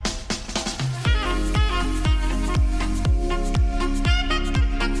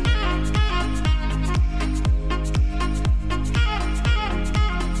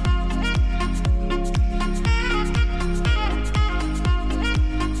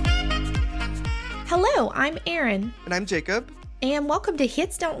Hello, I'm Erin. And I'm Jacob. And welcome to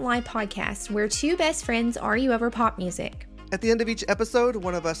Hits Don't Lie podcast, where two best friends argue over pop music. At the end of each episode,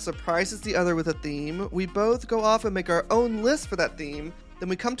 one of us surprises the other with a theme. We both go off and make our own list for that theme. Then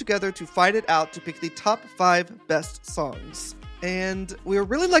we come together to fight it out to pick the top 5 best songs. And we're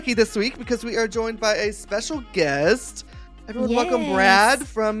really lucky this week because we are joined by a special guest. Everyone, welcome Brad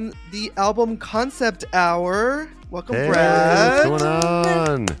from the album Concept Hour. Welcome, Brad. What's going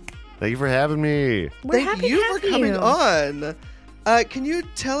on? Thank you for having me. Thank you for coming on. Can you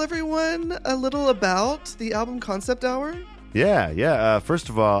tell everyone a little about the album Concept Hour? Yeah. First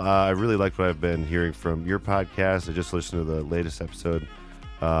of all, I really like what I've been hearing from your podcast. I just listened to the latest episode,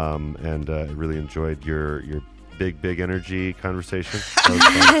 and I really enjoyed your big energy conversation.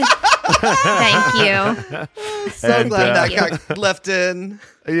 Thank you. So glad that got left in.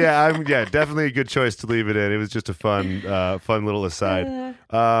 Yeah, definitely a good choice to leave it in. It was just a fun little aside.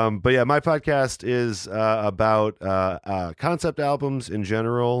 But yeah, my podcast is about concept albums in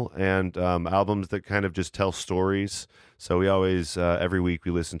general and albums that kind of just tell stories. So we always, every week, we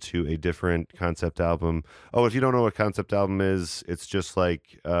listen to a different concept album. Oh, if you don't know what concept album is, it's just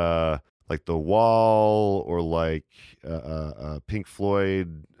like The Wall or like Pink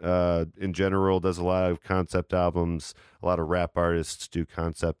Floyd in general does a lot of concept albums. A lot of rap artists do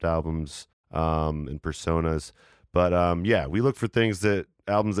concept albums and personas. But we look for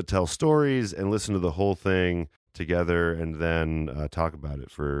albums that tell stories and listen to the whole thing together and then talk about it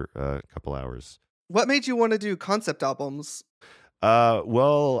for a couple hours. What made you want to do concept albums?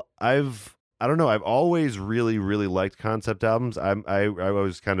 Well, I don't know. I've always really, really liked concept albums. I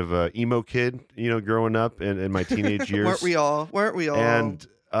was kind of a emo kid, growing up in my teenage years. Weren't we all? And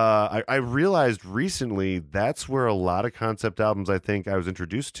I realized recently that's where a lot of concept albums I think I was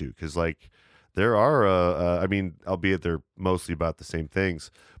introduced to, because there are, albeit they're mostly about the same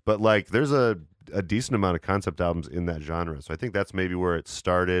things, but there's a decent amount of concept albums in that genre. So I think that's maybe where it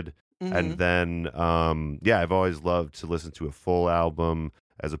started. Mm-hmm. And then, I've always loved to listen to a full album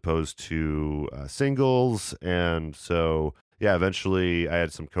as opposed to singles. And so, eventually I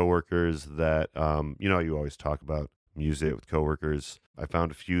had some coworkers that, you always talk about music with coworkers. I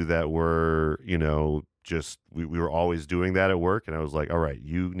found a few that were, just we were always doing that at work. And I was like, all right,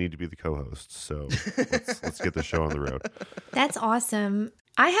 you need to be the co-host. So let's get the show on the road. That's awesome.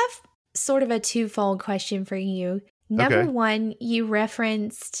 I have sort of a twofold question for you. Number one, you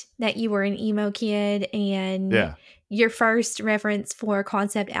referenced that you were an emo kid and your first reference for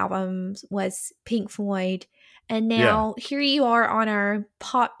concept albums was Pink Floyd. And now here you are on our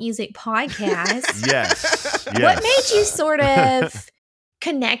pop music podcast. Yes. What made you sort of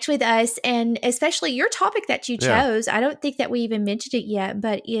connect with us? And especially your topic that you chose, I don't think that we even mentioned it yet,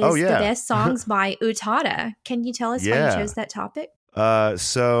 but is the best songs by Utada. Can you tell us why you chose that topic?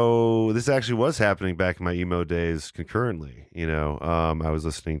 So this actually was happening back in my emo days concurrently. I was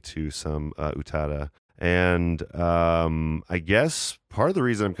listening to some Utada, and I guess part of the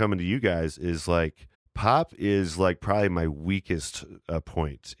reason I'm coming to you guys is pop is probably my weakest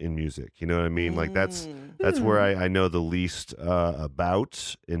point in music. You know what I mean? That's where I know the least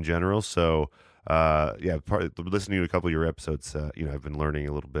about in general. So listening to a couple of your episodes, I've been learning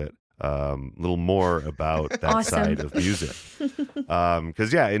a little more about that side of music.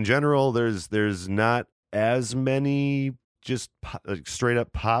 Because in general, there's not as many just straight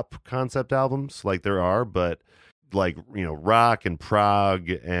up pop concept albums like there are, but rock and prog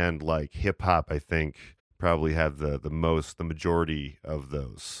and hip hop, I think probably have the majority of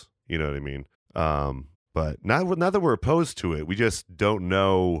those. You know what I mean? But not that we're opposed to it. We just don't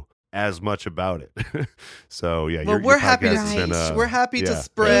know as much about it. So we're happy to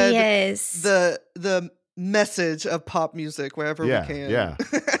spread the message of pop music wherever we can.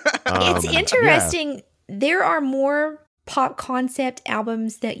 It's interesting. There are more pop concept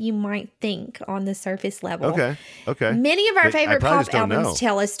albums that you might think on the surface level. Okay. Many of our favorite pop albums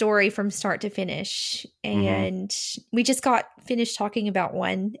tell a story from start to finish. And we just got finished talking about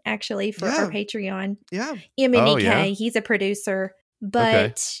one actually for our Patreon. Yeah. MNEK, he's a producer.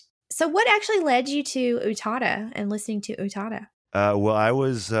 But so what actually led you to Utada and listening to Utada? Well, I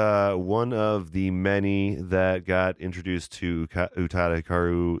was one of the many that got introduced to Utada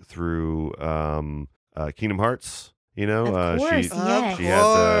Hikaru through Kingdom Hearts. Of course, she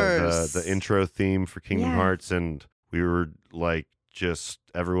had the intro theme for Kingdom Hearts, and we were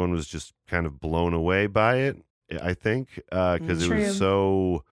everyone was just kind of blown away by it, I think, because it was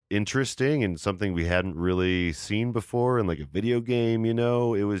so interesting and something we hadn't really seen before in a video game. It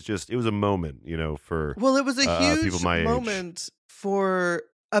was a moment, for it was a huge people my moment for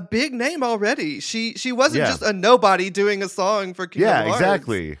a big name already. She wasn't just a nobody doing a song for Kingdom Hearts.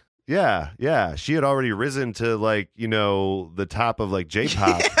 Exactly. Yeah. She had already risen to like, the top of like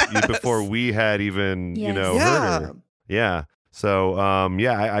J-pop before we had even, heard her. Yeah. So,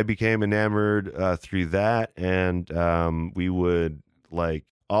 I became enamored through that. And we would like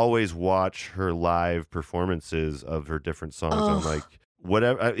always watch her live performances of her different songs on like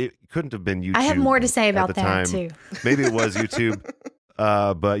whatever. It couldn't have been YouTube. I have more to say about that time. too. Maybe it was YouTube.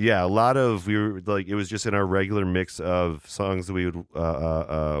 But yeah, we were like, it was just in our regular mix of songs that we would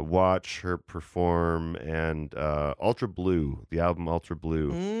watch her perform. And Ultra Blue, the album Ultra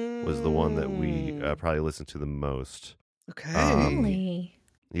Blue was the one that we probably listened to the most. Okay.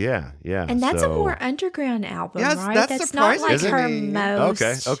 Yeah. And that's a more underground album, right? That's not like her me.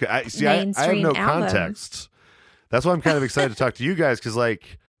 most Okay. I have no context. That's why I'm kind of excited to talk to you guys, because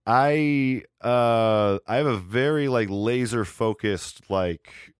like I have a very like laser focused like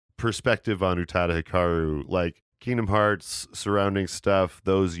perspective on Utada Hikaru, like Kingdom Hearts surrounding stuff,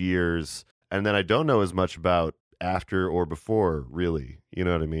 those years, and then I don't know as much about after or before, really. You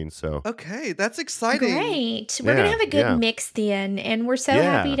know what I mean? So okay, that's exciting. Great. We're gonna have a good mix then, and we're so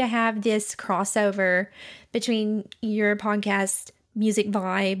happy to have this crossover between your podcast music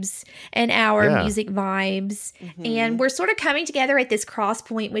vibes and our music vibes. And we're sort of coming together at this cross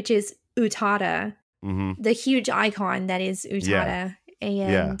point, which is Utada, the huge icon that is Utada.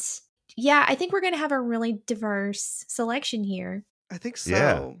 And I think we're going to have a really diverse selection here. I think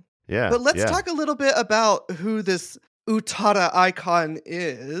so. Yeah. But let's talk a little bit about who this Utada icon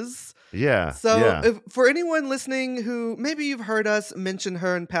is. Yeah. So if, for anyone listening who maybe you've heard us mention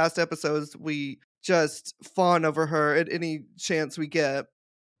her in past episodes, we just fawn over her at any chance we get.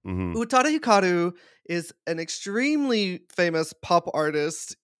 Utada Hikaru is an extremely famous pop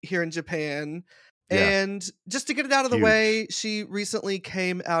artist here in Japan. And just to get it out of the way, she recently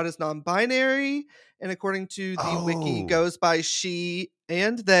came out as non-binary. And according to the wiki, goes by she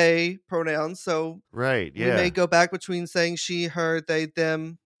and they pronouns. So we may go back between saying she, her, they,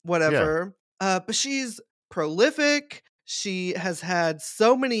 them, whatever. But she's prolific. She has had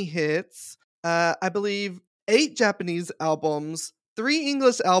so many hits. I believe 8 Japanese albums, 3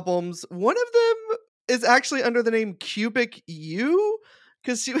 English albums. One of them is actually under the name Cubic U,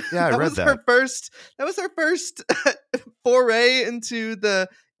 because that was her first foray into the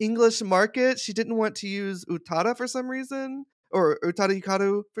English market. She didn't want to use Utada for some reason, or Utada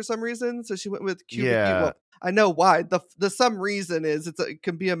Hikaru for some reason, so she went with Cubic U. Well, I know why. The some reason is it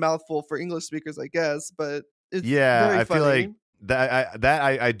can be a mouthful for English speakers, I guess, but it's very funny. Feel like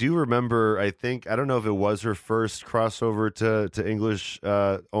I do remember. I don't know if it was her first crossover to English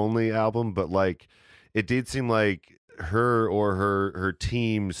only album, but like it did seem like her or her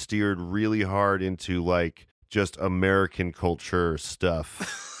team steered really hard into like just American culture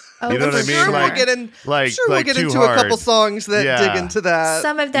stuff. You know what I mean? Sure, like, we'll get into a couple songs that dig into that.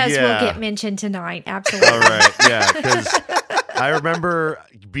 Some of those will get mentioned tonight. Absolutely. All right. Yeah. Because I remember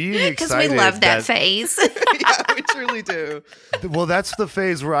being excited. Because we love that phase. Yeah, we truly do. Well, that's the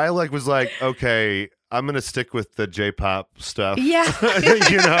phase where I was like, okay, I'm going to stick with the J-pop stuff. Yeah.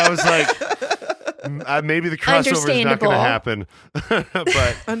 I was like, maybe the crossover is not going to happen.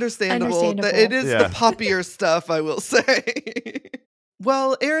 But understandable. It is the poppier stuff, I will say.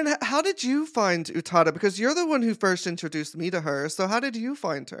 Well, Erin, how did you find Utada? Because you're the one who first introduced me to her. So how did you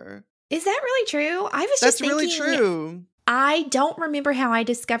find her? Is that really true? That's really true. I don't remember how I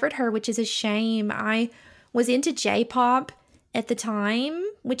discovered her, which is a shame. I was into J-pop at the time,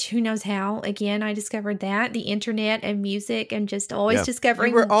 which who knows how. Again, I discovered that. The internet and music and just always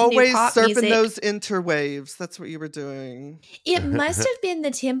discovering new pop music. You were always surfing those interwaves. That's what you were doing. It must have been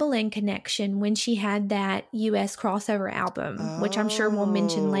the Timbaland connection when she had that US crossover album, which I'm sure we'll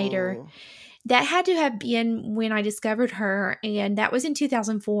mention later. That had to have been when I discovered her, and that was in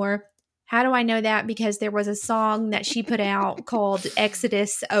 2004. How do I know that? Because there was a song that she put out called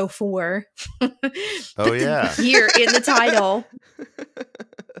Exodus 04. Oh, yeah. Here in the title.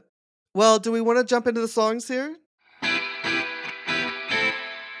 Well, do we want to jump into the songs here?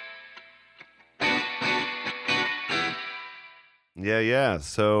 Yeah.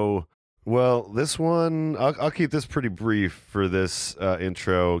 So, well, this one, I'll keep this pretty brief for this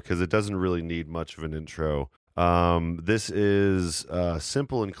intro because it doesn't really need much of an intro. This is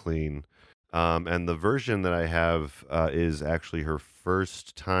Simple and Clean. And the version that I have is actually her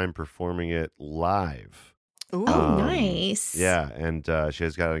first time performing it live. Ooh. Nice. Yeah, and she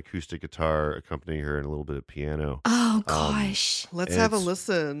has got an acoustic guitar accompanying her and a little bit of piano. Oh, gosh. Let's have a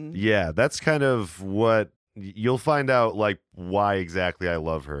listen. Yeah, that's kind of what you'll find out, like, why exactly I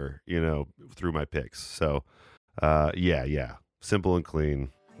love her, through my picks. So, yeah. Simple and Clean,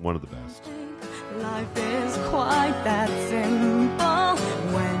 one of the best. Life is quite that simple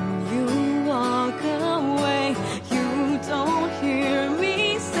when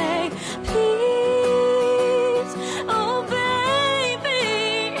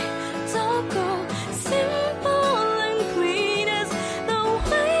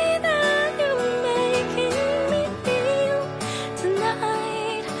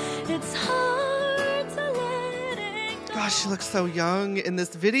she looks so young in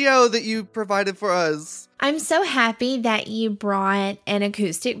this video that you provided for us. I'm so happy that you brought an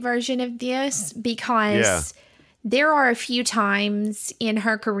acoustic version of this because there are a few times in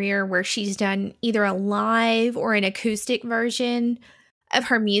her career where she's done either a live or an acoustic version of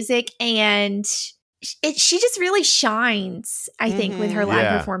her music, and she just really shines, I think, with her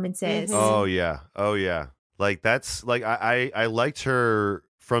live performances. Oh yeah. Like that's like I liked her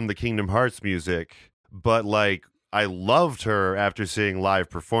from the Kingdom Hearts music, but like I loved her after seeing live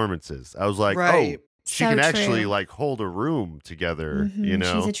performances. I was like, oh, she can actually like hold a room together, you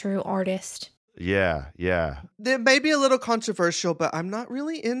know? She's a true artist. Yeah. It may be a little controversial, but I'm not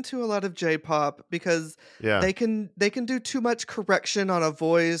really into a lot of J-pop because they can do too much correction on a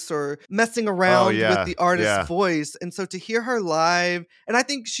voice or messing around with the artist's voice. And so to hear her live, and I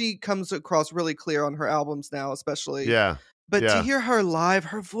think she comes across really clear on her albums now, especially. Yeah. But to hear her live,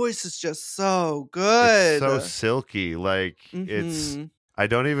 her voice is just so good. It's so silky. Like it's I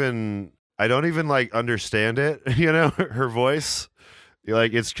don't even like understand it, you know, her voice.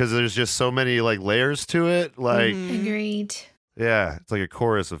 Like it's because there's just so many like layers to it. Like agreed. Yeah, it's like a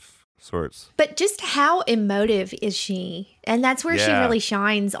chorus of sorts. But just how emotive is she? And that's where she really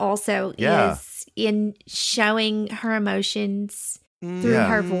shines also is in showing her emotions through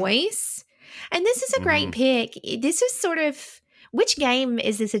her voice. And this is a great pick. This is sort of, which game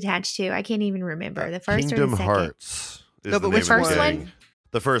is this attached to? I can't even remember. The first Kingdom or the second? Hearts. No, but which first one?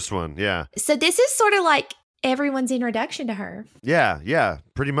 The first one, yeah. So this is sort of like everyone's introduction to her. Yeah,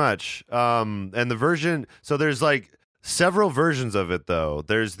 pretty much. And the version, so there's like several versions of it though.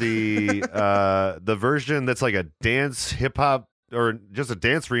 There's the the version that's like a dance hip hop or just a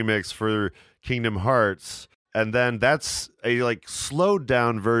dance remix for Kingdom Hearts. And then that's a like slowed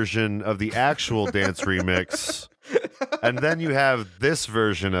down version of the actual dance remix. And then you have this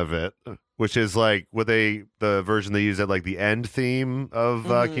version of it, which is like the version they use at like the end theme of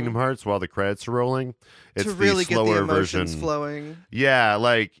Kingdom Hearts while the credits are rolling. It's to really the slower get the emotions version flowing. Yeah,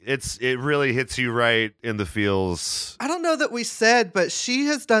 like it really hits you right in the feels. I don't know that we said, but she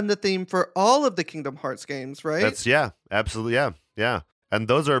has done the theme for all of the Kingdom Hearts games, right? That's absolutely, yeah. And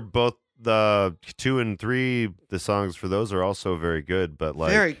those are both the 2 and 3. The songs for those are also very good, but like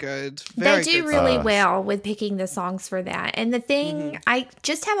very good. They do really well with picking the songs for that. And the thing, I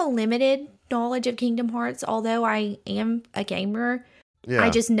just have a limited knowledge of Kingdom Hearts, although I am a gamer. I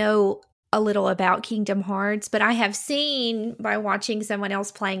just know a little about Kingdom Hearts, but I have seen by watching someone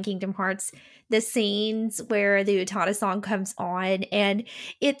else playing Kingdom Hearts the scenes where the Utada song comes on, and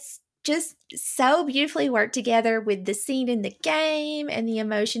it's just so beautifully worked together with the scene in the game and the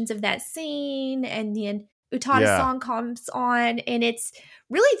emotions of that scene, and then Utada song comes on, and it's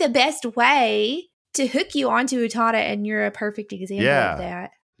really the best way to hook you onto Utada, and you're a perfect example of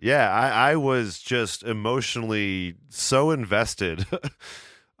that. Yeah, I was just emotionally so invested.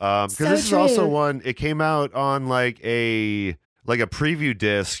 Because this is also one, it came out on like a preview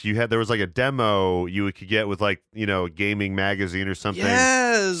disc. There was like a demo you could get with like, you know, a gaming magazine or something.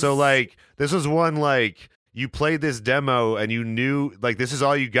 Yes. So like this was one like you played this demo and you knew like this is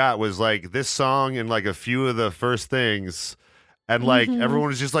all you got was like this song and like a few of the first things. And like everyone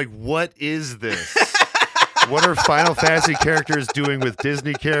was just like, what is this? What are Final Fantasy characters doing with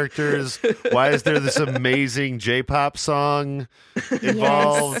Disney characters? Why is there this amazing J-pop song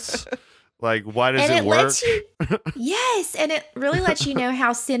involved? Yes. Like, why does it work? Yes, and it really lets you know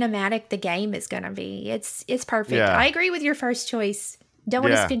how cinematic the game is going to be. It's perfect. Yeah. I agree with your first choice. Don't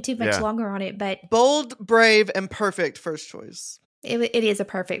want to spend too much longer on it, but bold, brave, and perfect first choice. It is a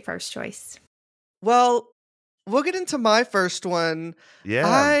perfect first choice. Well, we'll get into my first one.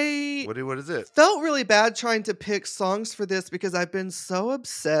 Yeah. What is it? Felt really bad trying to pick songs for this because I've been so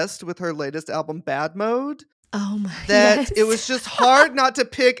obsessed with her latest album, Bad Mode. Oh my! That it was just hard not to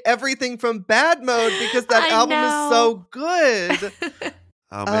pick everything from Bad Mode because that album is so good.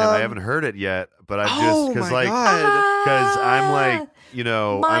 Oh man, I haven't heard it yet, but I just because I'm like, you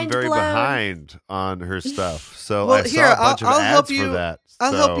know, I'm very behind on her stuff. So I saw a bunch of ads for that.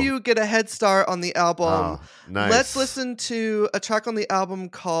 I'll help you get a head start on the album. Oh, nice. Let's listen to a track on the album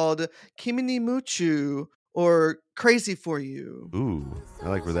called Kimi ni Muchu, or Crazy for You. Ooh, I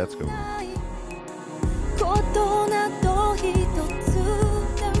like where that's going. ことなど一つ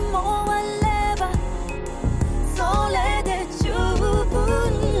でもあればそれで十分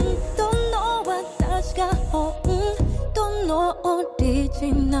どの私が本当のオリ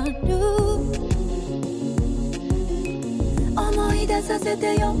ジナル思い出させ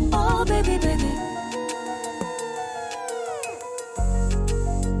てよ Oh baby baby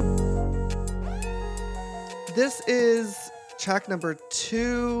This is track number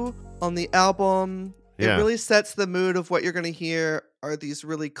 2 on the album. It really sets the mood of what you're going to hear are these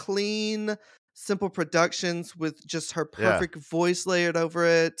really clean, simple productions with just her perfect voice layered over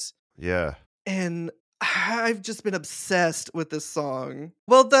it. Yeah. And I've just been obsessed with this song.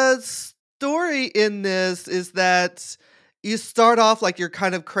 Well, the story in this is that you start off like you're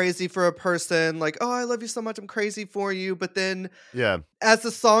kind of crazy for a person, like, oh, I love you so much, I'm crazy for you. But then as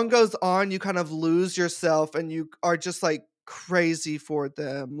the song goes on, you kind of lose yourself and you are just like crazy for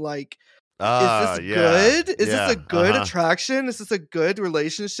them. Like, is this good? Is this a good attraction? Is this a good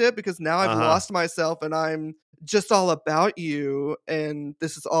relationship? Because now I've lost myself and I'm just all about you. And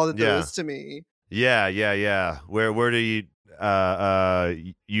this is all that there is to me. Yeah. Where do you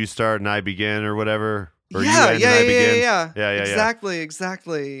you start and I begin or whatever? Or yeah.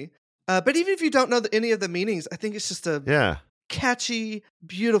 Exactly. But even if you don't know any of the meanings, I think it's just a catchy,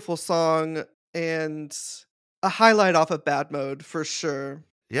 beautiful song and a highlight off of Bad Mode for sure.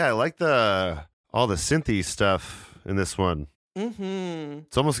 Yeah, I like all the synthy stuff in this one. Mm-hmm.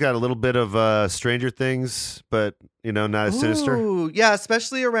 It's almost got a little bit of Stranger Things, but not as sinister. Yeah,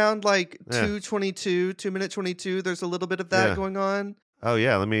 especially around like 2:minute 22. There's a little bit of that going on. Oh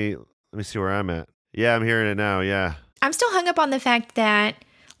yeah, let me see where I'm at. Yeah, I'm hearing it now. Yeah, I'm still hung up on the fact that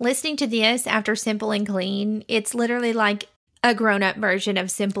listening to this after Simple and Clean, it's literally like a grown-up version of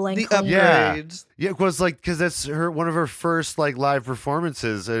Simple and Clean. Upgrade. Yeah, because that's one of her first like live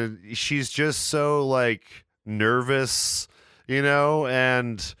performances, and she's just so like nervous,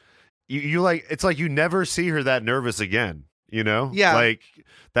 and you like it's like you never see her that nervous again. Yeah, like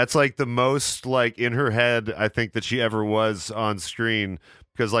that's like the most like in her head I think that she ever was on screen,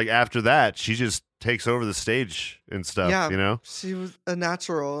 because like after that she just takes over the stage and stuff. She was a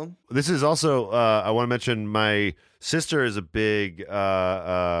natural. This is also I want to mention my sister is a big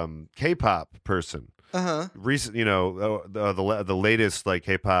K-pop person. Recent, the latest like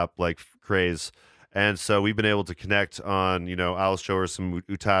K-pop like craze, and so we've been able to connect on. I'll show her some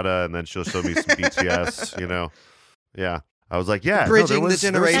Utada, and then she'll show me some BTS. Yeah, I was like, bridging the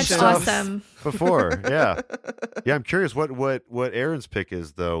generation. That's awesome. Before, yeah. I'm curious what Aaron's pick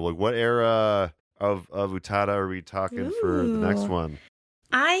is though. Like, what era of Utada are we talking for the next one?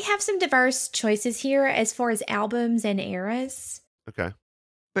 I have some diverse choices here as far as albums and eras. Okay.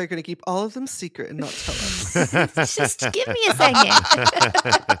 But you're going to keep all of them secret and not tell us. Just give me a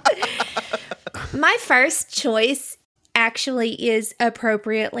second. My first choice actually is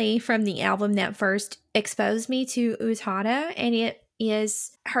appropriately from the album that first exposed me to Utada, and it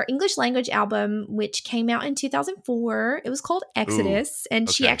is her English language album, which came out in 2004. It was called Exodus, and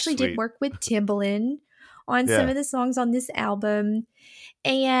she actually did work with Timbaland on some of the songs on this album.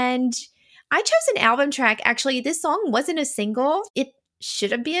 And I chose an album track. Actually, this song wasn't a single. It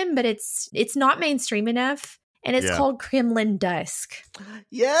should have been, but it's not mainstream enough. And it's called Kremlin Dusk.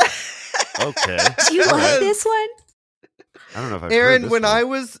 Yeah. Okay. Do you like this one? I don't know if I've Aaron, heard this when one. I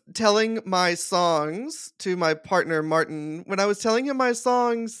was telling my songs to my partner, Martin, when I was telling him my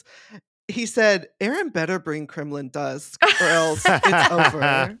songs, he said, Aaron better bring Kremlin Dusk or else it's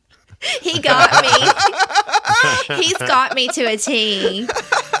over. He got me. He's got me to a T.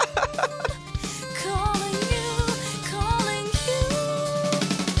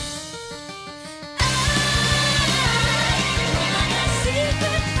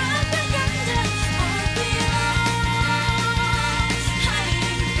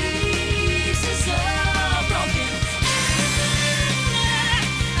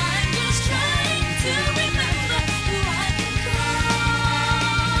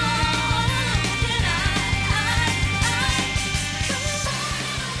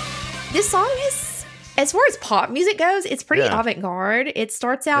 This song is, as far as pop music goes, it's pretty avant-garde. It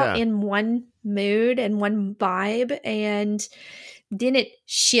starts out in one mood and one vibe, and then it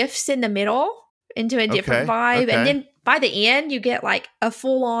shifts in the middle into a different vibe. And then by the end, you get like a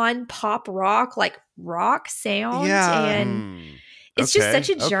full-on pop rock, like rock sound. Yeah. And it's just such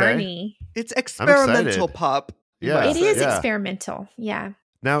a journey. It's experimental pop. Yeah. It is experimental. Yeah.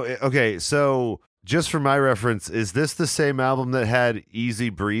 Now, okay, so just for my reference, is this the same album that had Easy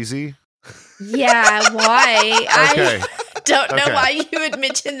Breezy? Yeah, why? Okay. I don't know why you would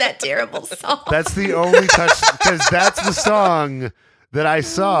mention that terrible song. That's the only touch, because that's the song that I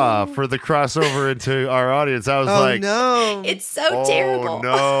saw for the crossover into our audience. I was like, no. It's so terrible.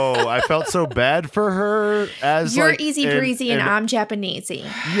 No. I felt so bad for her as You're like, easy breezy and I'm Japanesey.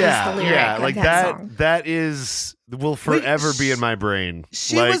 Yeah, is the lyric of like that song. That will forever be in my brain.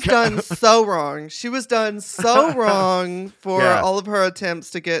 She was done so wrong. She was done so wrong for all of her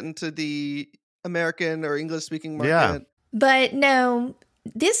attempts to get into the American or English speaking market. But no,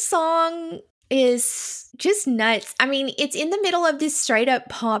 this song is just nuts. I mean, it's in the middle of this straight up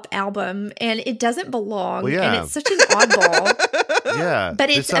pop album and it doesn't belong. Well, yeah. And it's such an oddball. Yeah. But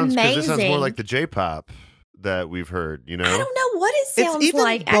it's amazing. This sounds more like the J-pop that we've heard, you know? I don't know what it sounds it's even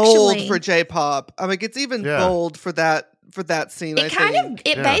like, bold actually. for J-pop. I mean, it's even bold for that scene, I think.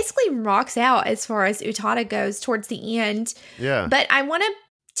 It basically rocks out as far as Utada goes towards the end. Yeah. But I want to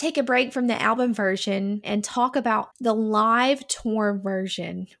take a break from the album version and talk about the live tour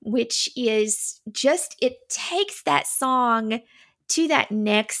version, which is just, it takes that song to that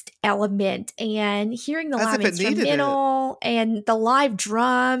next element, and hearing the live instrumental and the live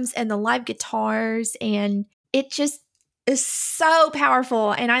drums and the live guitars, and it just is so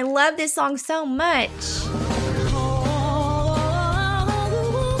powerful. And I love this song so much.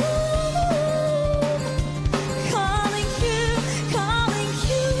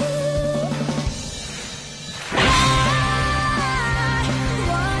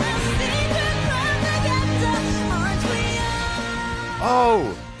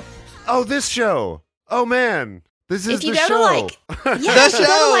 Oh, this show. Oh, man. This is the show.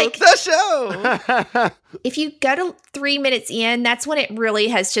 The show. If you go to 3 minutes in, that's when it really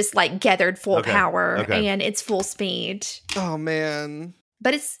has just like gathered full power and it's full speed. Oh, man.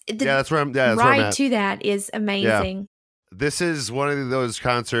 But it's that's where I'm ride to that is amazing. Yeah. This is one of those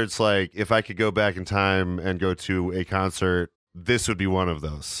concerts, like, if I could go back in time and go to a concert, this would be one of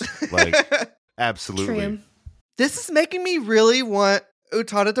those. Like, absolutely. True. This is making me really want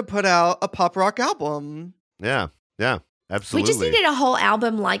Utada to put out a pop rock album. Yeah, absolutely. We just needed a whole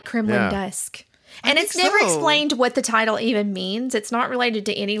album like Kremlin Dusk. And it's never explained what the title even means. It's not related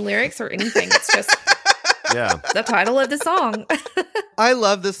to any lyrics or anything. It's just the title of the song. I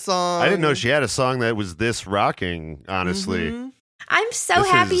love this song. I didn't know she had a song that was this rocking, honestly. Mm-hmm. I'm so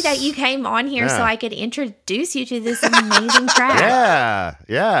happy that you came on here so I could introduce you to this amazing track.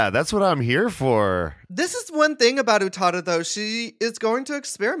 Yeah, that's what I'm here for. This is one thing about Utada, though. She is going to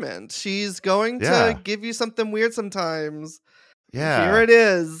experiment. She's going to give you something weird sometimes. Yeah. Here it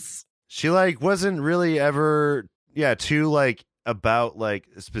is. She, like, wasn't really ever, too, like, about, like,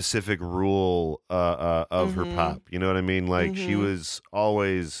 a specific rule of her pop. You know what I mean? Like, she was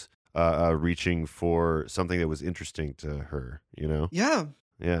always reaching for something that was interesting to her, you know? Yeah.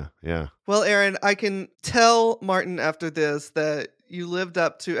 Yeah. Well, Aaron, I can tell Martin after this that you lived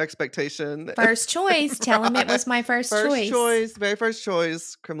up to expectation. First choice. Tell him it was my first choice. Very first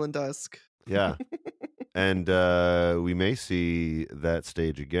choice, Kremlin Dusk. Yeah. And we may see that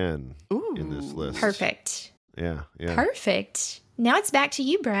stage again in this list. Perfect. Yeah. Perfect. Now it's back to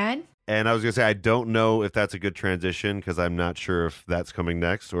you, Brad. And I was going to say, I don't know if that's a good transition because I'm not sure if that's coming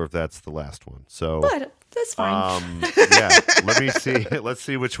next or if that's the last one. So, but that's fine. Let me see. Let's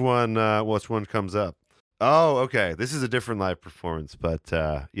see which one comes up. Oh, okay. This is a different live performance, but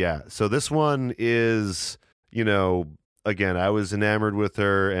So this one is, again, I was enamored with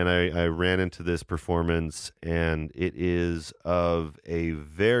her, and I ran into this performance, and it is of a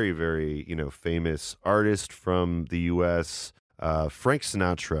very, very, famous artist from the U.S., Frank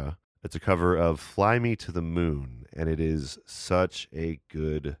Sinatra. It's a cover of Fly Me to the Moon, and it is such a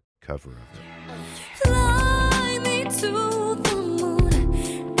good cover of it. Fly me to the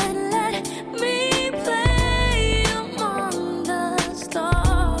moon and let me play among the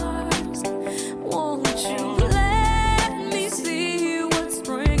stars. Won't you let me see what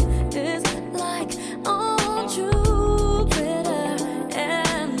spring is like on Jupiter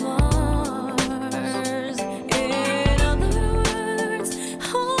and Mars? In other words,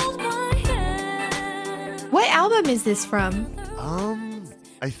 hold my hand. What album is this from?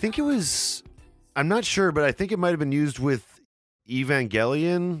 I think it was, I'm not sure, but I think it might have been used with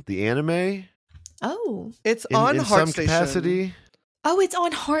Evangelion, the anime. Oh. It's on in Heart some Station. capacity. Oh, it's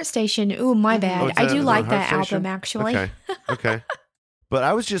on Heart Station. Ooh, my bad. I do like that album, actually. Okay. But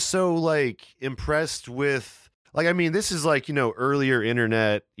I was just so, like, impressed with, like, I mean, this is like, earlier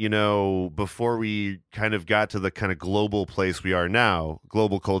internet, before we kind of got to the kind of global place we are now,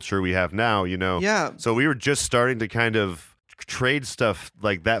 global culture we have now, Yeah. So we were just starting to kind of trade stuff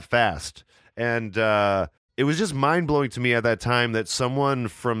like that fast. And it was just mind-blowing to me at that time that someone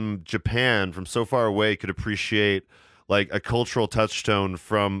from Japan, from so far away, could appreciate like a cultural touchstone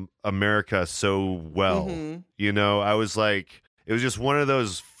from America so well. I was like, it was just one of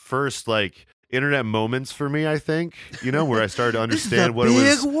those first like internet moments for me, I think, where I started to understand what it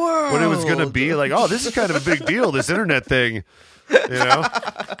was going to be. Like, oh, this is kind of a big deal, this internet thing,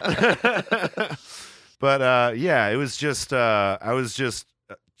 But it was just I was just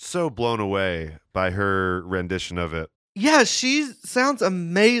so blown away by her rendition of it. Yeah, she sounds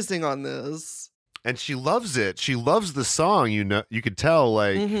amazing on this. And she loves it. She loves the song, you could tell,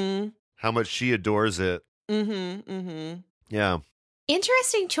 like how much she adores it. Yeah.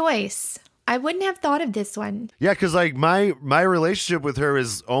 Interesting choice. I wouldn't have thought of this one. Yeah, because like my relationship with her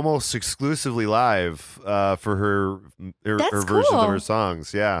is almost exclusively live for her versions of her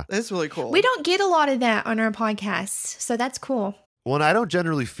songs. Yeah, that's really cool. We don't get a lot of that on our podcast, so that's cool. Well, and I don't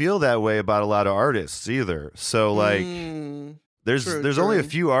generally feel that way about a lot of artists either. So like, there's only a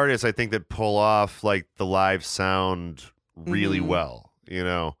few artists I think that pull off like the live sound really well. You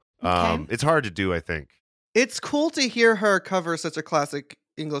know, it's hard to do. I think it's cool to hear her cover such a classic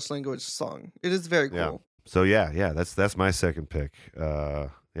English language song. It is very cool. Yeah. So yeah, that's my second pick.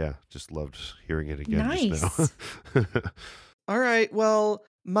 Yeah, just loved hearing it again. Nice. Just now. All right. Well,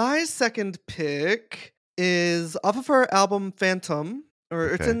 my second pick is off of her album Phantom, or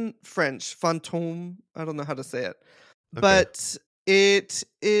it's in French, Fantôme. I don't know how to say it. Okay. But it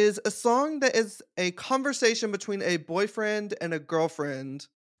is a song that is a conversation between a boyfriend and a girlfriend.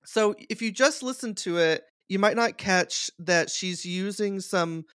 So if you just listen to it, you might not catch that she's using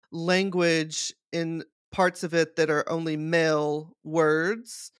some language in parts of it that are only male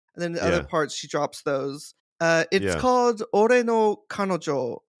words. And then the other parts, she drops those. It's called Ore no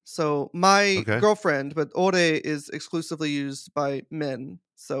Kanojo. So my girlfriend, but ore is exclusively used by men.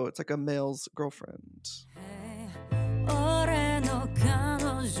 So it's like a male's girlfriend. Ore no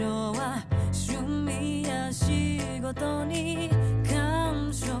kanojo wa shumi ya shigoto ni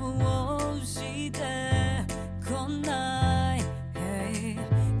kanshou wo shite konnai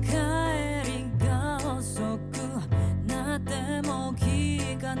kaeri ga osoku natte mo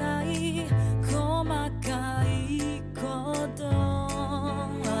kikanai komakai koto.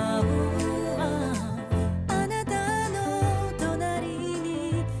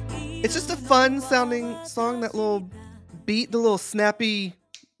 It's just a fun sounding song, that little beat, the little snappy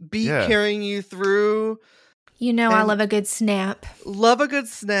beat carrying you through. You know, I love a good snap. Love a good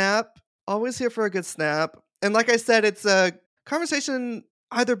snap. Always here for a good snap. And like I said, it's a conversation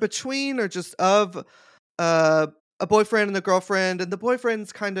either between or just of a boyfriend and a girlfriend. And the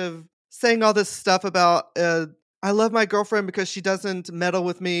boyfriend's kind of saying all this stuff about, I love my girlfriend because she doesn't meddle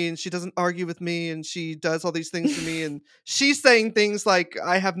with me and she doesn't argue with me and she does all these things to me. And she's saying things like,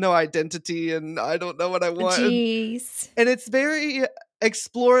 I have no identity and I don't know what I want. Jeez. And it's very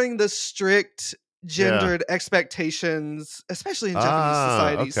exploring the strict gendered expectations, especially in Japanese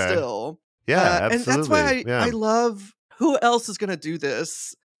society still. Yeah, absolutely. And that's why I love, who else is going to do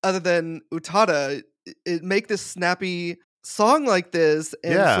this other than Utada? Make this snappy song like this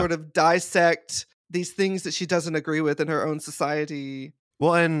and sort of dissect these things that she doesn't agree with in her own society.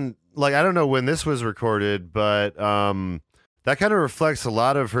 Well, and like, I don't know when this was recorded, but that kind of reflects a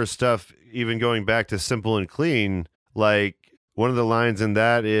lot of her stuff, even going back to Simple and Clean. Like, one of the lines in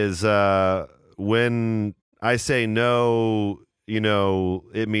that is, when I say no, you know,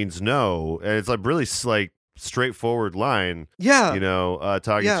 it means no. And it's like really like straightforward line. Yeah. You know,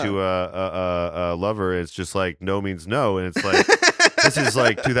 talking to a lover, it's just like no means no. And it's like, this is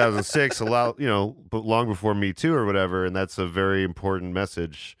like 2006, but long before Me Too or whatever, and that's a very important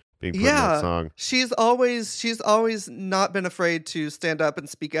message being put in that song. She's always not been afraid to stand up and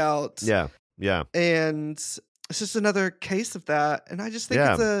speak out. Yeah. And it's just another case of that. And I just think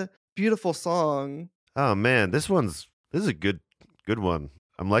it's a beautiful song. Oh man, this is a good one.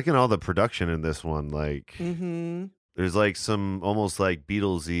 I'm liking all the production in this one. Like, there's like some almost like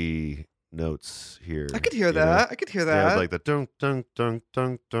Beatles-y notes here. I could hear that. I could hear that. Yeah, like the dunk dunk dunk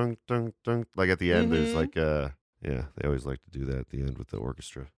dunk dunk dunk dunk. Like at the end, there's like they always like to do that at the end with the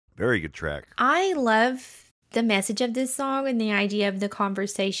orchestra. Very good track. I love the message of this song and the idea of the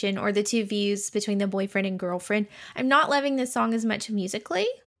conversation or the two views between the boyfriend and girlfriend. I'm not loving this song as much musically.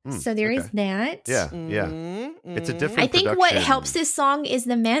 So there is that. Yeah. It's a different I think production. what helps this song is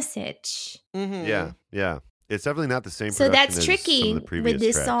the message. Yeah. It's definitely not the same. So that's as tricky some of the previous with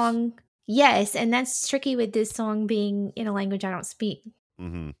this tracks. song. Yes, and that's tricky with this song being in a language I don't speak.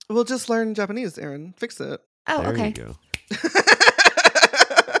 We'll just learn Japanese, Aaron. Fix it. Oh, there okay. You go.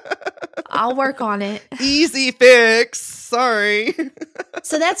 I'll work on it. Easy fix. Sorry.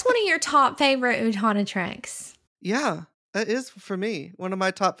 So that's one of your top favorite Utada tracks. Yeah, that is for me one of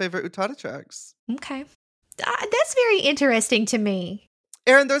my top favorite Utada tracks. Okay. That's very interesting to me.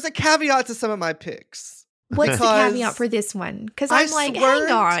 Aaron, there's a caveat to some of my picks. What's the caveat for this one? Because I'm like, hang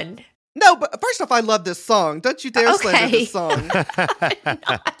on. No, but first off, I love this song. Don't you dare slander this song. But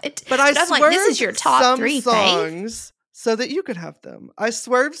I'm like, this is your top three songs so that you could have them. I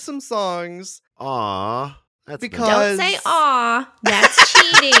swerved some songs. Aw. That's because don't say aw. That's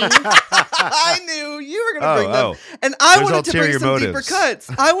cheating. I knew you were going to bring them. And I wanted to bring some deeper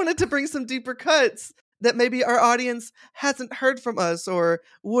cuts. I wanted to bring some deeper cuts that maybe our audience hasn't heard from us or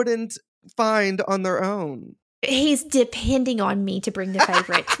wouldn't find on their own. He's depending on me to bring the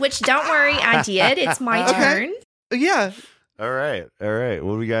favorites, which don't worry, I did. It's my turn. Yeah. All right.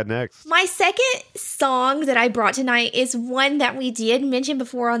 What do we got next? My second song that I brought tonight is one that we did mention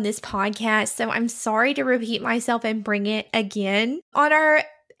before on this podcast, so I'm sorry to repeat myself and bring it again. On our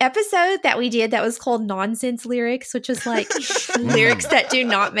episode that we did that was called Nonsense Lyrics, which was like lyrics that do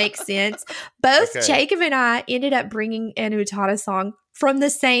not make sense, both Jacob and I ended up bringing an Utada song from the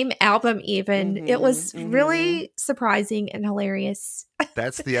same album even. It was really surprising and hilarious.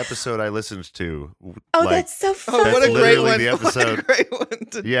 That's the episode I listened to. Oh, that's so fun. Oh, what a great one. The episode. What a great one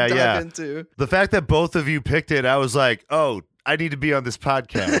to dive into. The fact that both of you picked it, I was like, oh, I need to be on this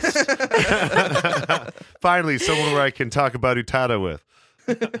podcast. Finally, someone where I can talk about Utada with.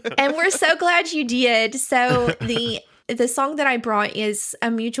 And we're so glad you did. So the song that I brought is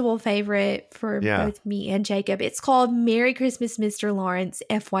a mutual favorite for both me and Jacob. It's called Merry Christmas, Mr. Lawrence,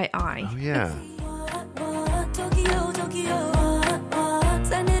 FYI. Oh, yeah.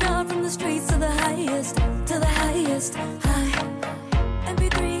 Send it on from the streets to the highest high.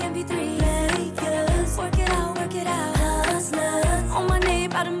 MP3, Vegas. Work it out. Hustlers. On my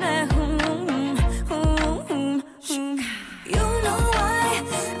name, out of man. You know why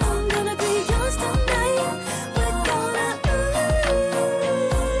I'm gonna be yours tonight. We're gonna.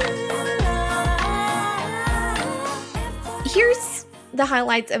 Here's the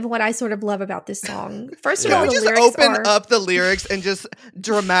highlights of what I sort of love about this song. First of Can all, we the just lyrics open up the lyrics and just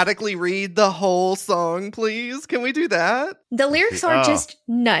dramatically read the whole song, please? Can we do that? The lyrics are just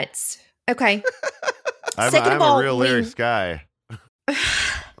nuts. Okay. I'm a real lyrics guy.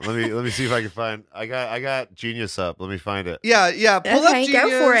 Let me see if I can find. I got Genius up. Let me find it. Yeah. Pull up Genius. Go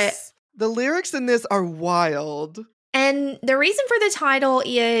for it. The lyrics in this are wild. And the reason for the title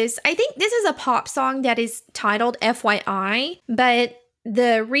is, I think this is a pop song that is titled FYI, but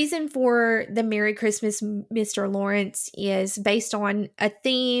the reason for the Merry Christmas, Mr. Lawrence is based on a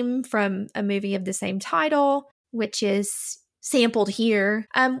theme from a movie of the same title, which is sampled here.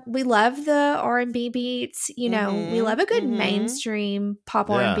 We love the R&B beats, we love a good mainstream pop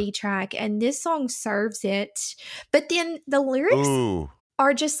R&B track, and this song serves it. But then the lyrics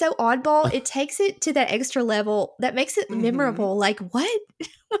are just so oddball. It takes it to that extra level that makes it memorable. Like, what is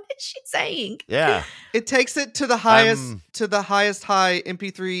she saying? Yeah, it takes it to the highest high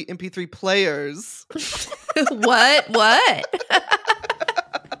MP3 players. What?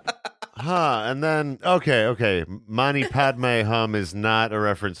 And then okay. Mani Padme Hum is not a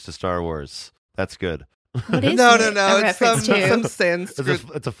reference to Star Wars. That's good. What is no. It's some Sanskrit.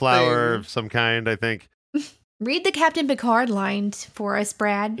 It's a flower of some kind, I think. Read the Captain Picard line for us,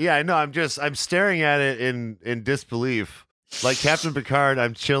 Brad. Yeah, I know. I'm staring at it in disbelief. Like Captain Picard,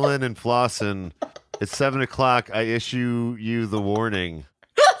 I'm chilling and flossing. It's 7:00. I issue you the warning.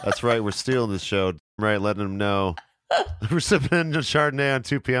 That's right. We're stealing this show. Right, letting them know. We're sipping in Chardonnay on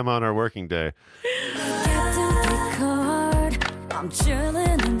 2 p.m. on our working day. Captain Picard, I'm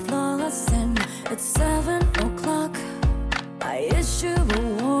chilling and flossing. It's 7:00. I issue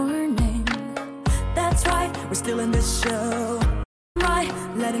a warning. That's right, we're still in this show. Right,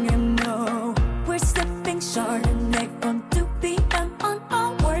 letting him know we're sipping Chardonnay from 2 p.m. on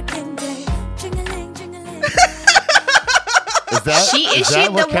our working day. Jingling. Is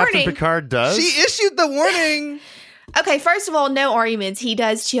that what Captain Picard does? She issued the warning. Okay, first of all, no arguments. He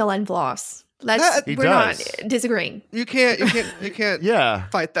does chill and floss. We're not disagreeing. You can't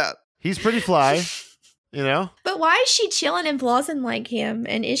fight that. He's pretty fly, But why is she chilling and flossing like him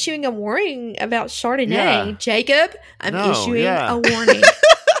and issuing a warning about Chardonnay? Yeah. Jacob, I'm issuing a warning.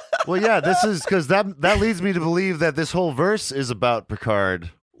 Well, yeah, this is because that leads me to believe that this whole verse is about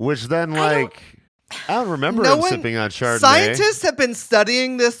Picard, which then I don't remember him sipping on Chardonnay. Scientists have been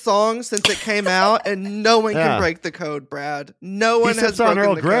studying this song since it came out, and no one can break the code, Brad. No one has broken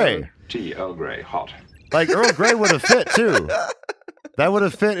Earl the Grey. code. Tea, Earl Grey, hot. Like Earl Grey would have fit too. That would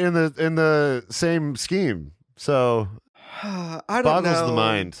have fit in the same scheme. So I don't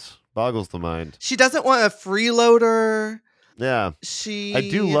know. Boggles the mind. She doesn't want a freeloader. Yeah. I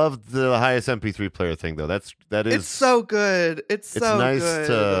do love the highest MP3 player thing though. It's so good. It's nice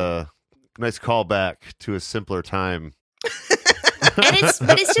good. Nice callback to a simpler time. But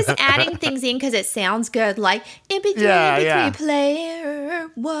it's just adding things in because it sounds good, like MP3 player.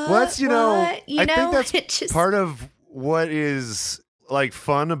 I think that's part of what is like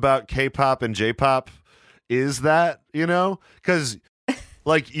fun about K-pop and J-pop is that because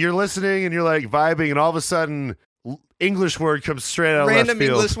like you're listening and you're like vibing, and all of a sudden English word comes straight out of left field.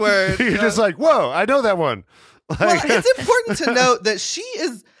 Random English word. You're just like, whoa, I know that one. Well, it's important to note that she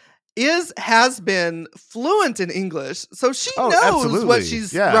is has been fluent in English, so she knows absolutely. what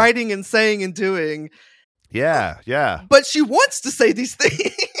she's writing and saying and doing. Yeah. But she wants to say these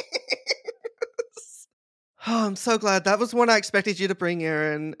things. Oh, I'm so glad. That was one I expected you to bring,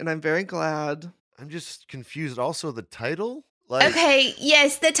 Aaron, and I'm very glad. I'm just confused. Also, the title? Okay,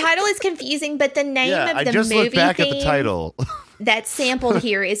 yes, the title is confusing, but the name of the movie I just looked back at the title. That's sampled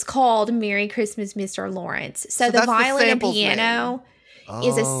here is called Merry Christmas, Mr. Lawrence. So the violin and piano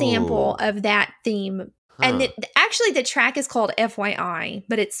is a sample of that theme. Huh. And actually, the track is called FYI,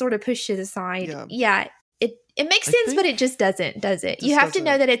 but it's sort of pushed to the side. Yeah, it makes sense, but it just doesn't, does it? You have to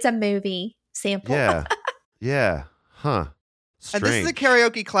know that it's a movie sample. Yeah. Huh. Strange. And this is a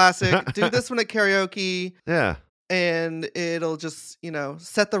karaoke classic. Do this one at karaoke. Yeah. And it'll just,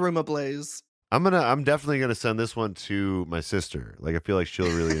 set the room ablaze. I'm definitely gonna send this one to my sister. Like, I feel like she'll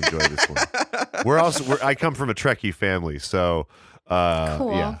really enjoy this one. I come from a Trekkie family, so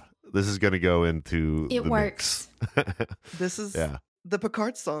cool. Yeah, this is gonna go into it the works. This is the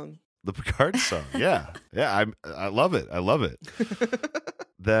Picard song. The Picard song, yeah. I love it.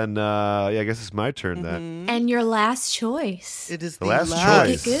 Then I guess it's my turn then. And your last choice. It is the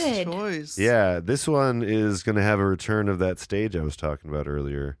last choice. Yeah, this one is going to have a return of that stage I was talking about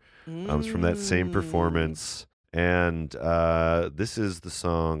earlier. It's from that same performance. And this is the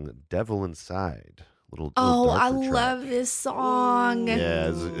song Devil Inside. Little I track. love this song.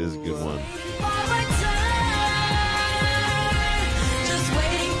 Yeah, it's a good one.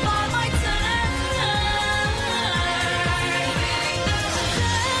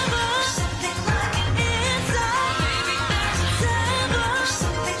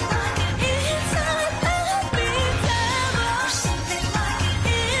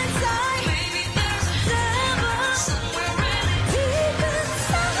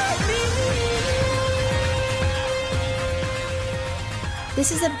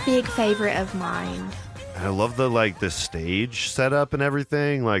 This is a big favorite of mine. I love the stage setup and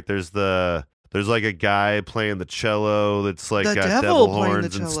everything. Like there's like a guy playing the cello that's like got devil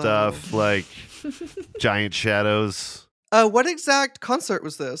horns and stuff, like giant shadows. What exact concert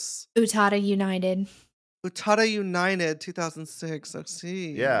was this? Utada United. Utada United 2006. Let's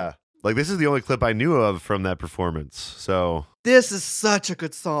see. Yeah. Like this is the only clip I knew of from that performance. So this is such a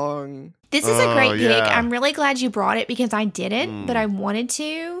good song. This is a great pick. I'm really glad you brought it because I didn't, but I wanted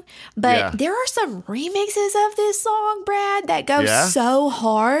to. But there are some remixes of this song, Brad, that go so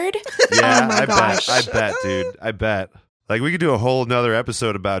hard. Yeah, oh my gosh. I bet, dude. I bet. Like we could do a whole nother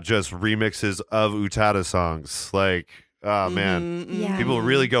episode about just remixes of Utada songs. Like, oh man, people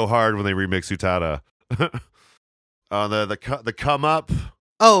really go hard when they remix Utada. The come up.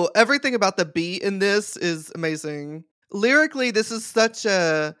 Oh, everything about the beat in this is amazing. Lyrically, this is such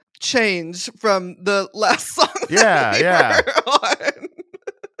a change from the last song. Yeah.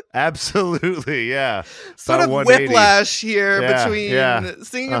 Absolutely, yeah. Sort of whiplash here between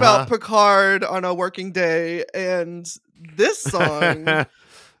singing about Picard on a working day and this song.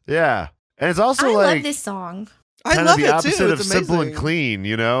 Yeah. And it's also I love this song. I love the it too. opposite it's of amazing. simple and clean,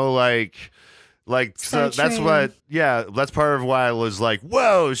 so that's what that's part of why I was like,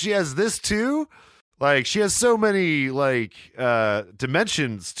 whoa, she has this too? Like she has so many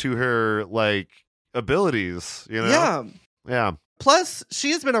dimensions to her abilities, Yeah. Plus,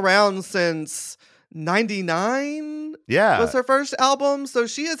 she has been around since 99. Yeah. Was her first album, so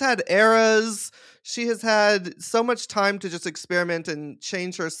she has had eras. She has had so much time to just experiment and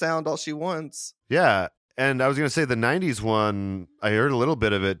change her sound all she wants. Yeah. And I was going to say the 90s one, I heard a little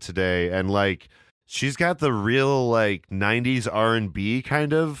bit of it today, and she's got the real 90s R&B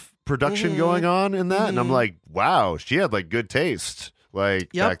kind of production going on in that. And I'm like, wow, she had good taste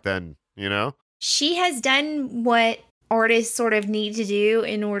back then, She has done what artists sort of need to do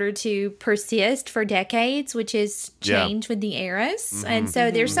in order to persist for decades, which is change with the eras. And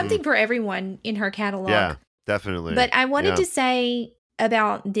so there's something for everyone in her catalog. Yeah, definitely. But I wanted to say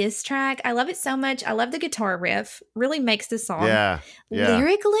about this track, I love it so much. I love the guitar riff. Really makes the song. Yeah.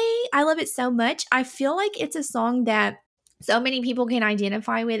 Lyrically, I love it so much. I feel like it's a song that so many people can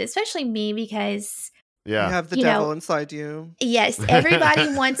identify with, especially me, because you have the devil inside you. Yes,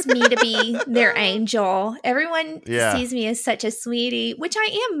 everybody wants me to be their angel. Everyone sees me as such a sweetie, which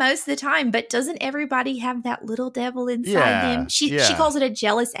I am most of the time, but doesn't everybody have that little devil inside them? She calls it a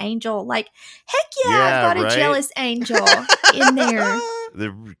jealous angel. Like, heck I've got a jealous angel in there.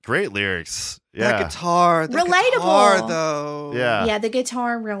 The great lyrics. Yeah. That guitar. Relatable. Guitar, though. Yeah. Yeah, the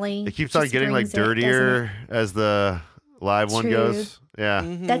guitar really. It keeps on getting dirtier as the live one goes. Yeah.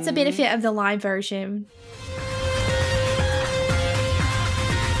 Mm-hmm. That's a benefit of the live version.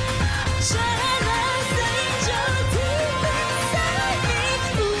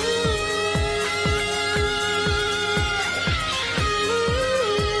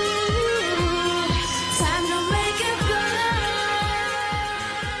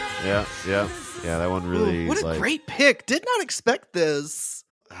 Yeah. That one really. Ooh, what a great pick! Did not expect this.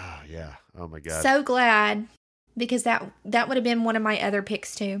 Yeah. Oh my god. So glad, because that would have been one of my other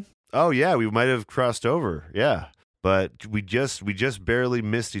picks too. Oh yeah, we might have crossed over. Yeah, but we just barely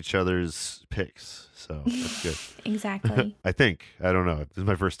missed each other's picks, so that's good. Exactly. I think. I don't know. This is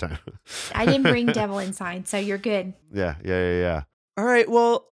my first time. I didn't bring Devil Inside, so you're good. Yeah. All right.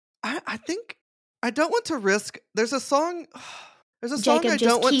 Well, I think I don't want to risk. There's a song. There's a song Jacob, I just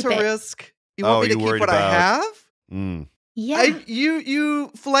don't want keep to it. risk. You want me to you keep worried what I about- have? Mm. Yeah. You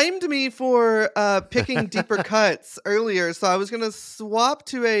flamed me for picking deeper cuts earlier, so I was gonna swap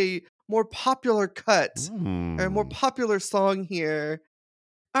to a more popular cut or a more popular song here.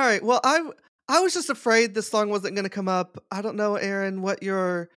 All right. Well, I was just afraid this song wasn't gonna come up. I don't know, Aaron, what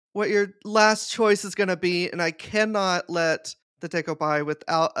your last choice is gonna be, and I cannot let the day go by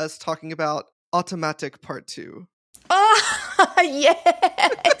without us talking about Automatic Part 2. Oh, yes.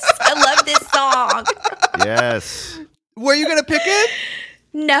 I love this song. Yes. Were you gonna pick it?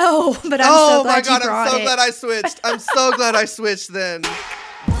 No, but I'm Oh so glad my god, you brought I'm so it. glad I switched. I'm so glad I switched then.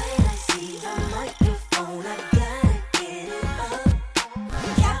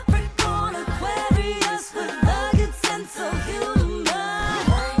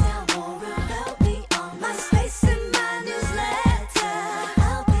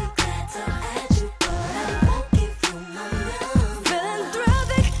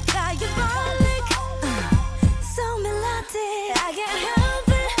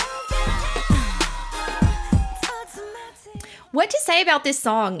 What to say about this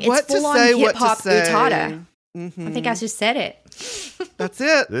song? It's What to full on say, what hip hop to say. utada. Mhm. I think I just said it. That's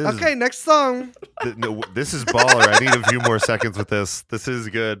it. This is- Okay, next song. No, this is baller. I need a few more seconds with this. This is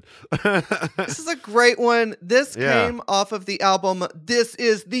good. This is a great one. This Yeah. came off of the album This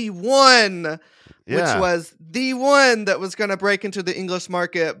Is the One, Yeah. which was the one that was going to break into the English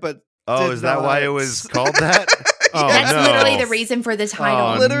market, but Oh, did is that why it not. was called that? Oh, That's no. literally the reason for the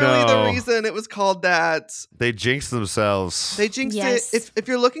title. Oh, literally no. the reason it was called that. They jinxed themselves. They jinxed Yes. it. If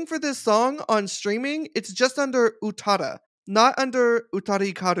you're looking for this song on streaming, it's just under Utada, not under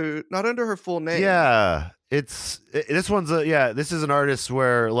Utari Hikaru, not under her full name. Yeah, this one's this is an artist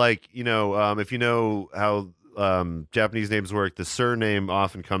where, like, if you know how Japanese names work, the surname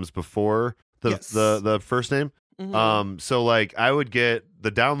often comes before the Yes. the first name. Mhm. So like I would get the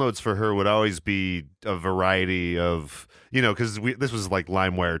downloads for her would always be a variety of, because this was like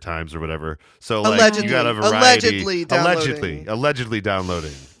LimeWire times or whatever. So like Allegedly. you got a variety, Allegedly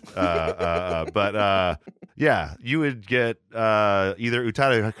downloading. But yeah, you would get either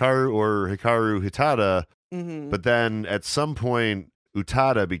Utada Hikaru or Hikaru Hitada. Mhm. But then at some point,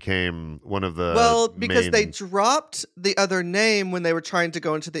 Utada became one of the because they main- dropped the other name when they were trying to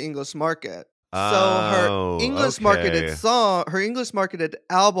go into the English market. So Oh, her English okay. marketed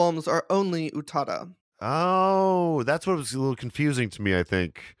albums are only Utada. Oh, that's what was a little confusing to me, I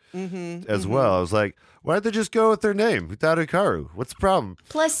think, Mm-hmm, as well. I was like, why did they just go with their name, Utada Hikaru? What's the problem?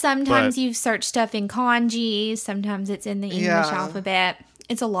 Plus, sometimes you search stuff in kanji. Sometimes it's in the English Yeah. alphabet.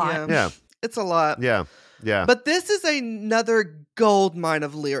 It's a lot. Yeah. Yeah, It's a lot. yeah. But this is another gold mine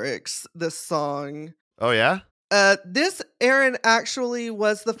of lyrics, this song. Oh, yeah? This, Aaron, actually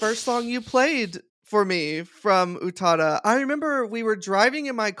was the first song you played for me from Utada. I remember we were driving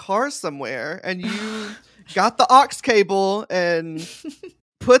in my car somewhere and you got the aux cable and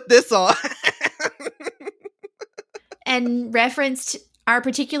put this on. And referenced our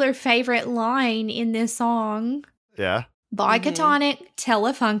particular favorite line in this song: Yeah. Bicatonic,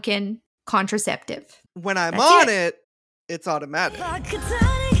 Telefunken, Contraceptive. When I'm That's on it. it, it's automatic.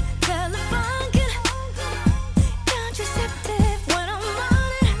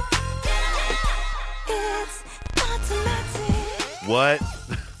 What?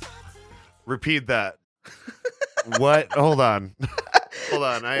 Repeat that. What? Hold on. Hold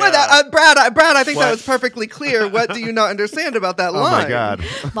on. Brad, I think What? that was perfectly clear. What do you not understand about that Oh, line? my God.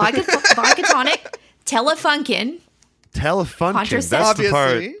 Bicatonic, Telefunken. Telefunken.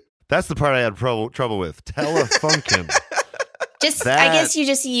 Contraceptive. That's the part I had trouble with. Telefunken. Just, That- I guess you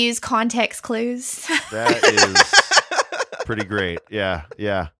just use context clues. That is pretty great. Yeah.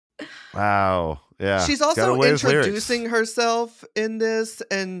 Wow. Yeah. She's Got also away with lyrics. introducing herself in this,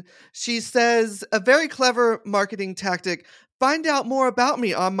 and she says a very clever marketing tactic. Find out more about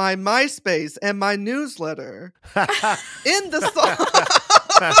me on my MySpace and my newsletter. In the song.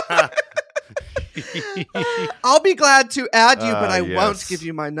 I'll be glad to add you, but I won't yes. give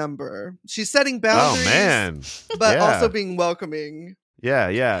you my number. She's setting Oh, boundaries, man. but Yeah. also being welcoming.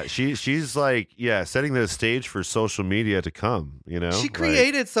 Yeah. She's like, setting the stage for social media to come, you know? She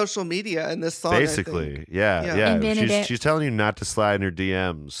created social media in this song. Basically. Yeah. Invented it. She's telling you not to slide in her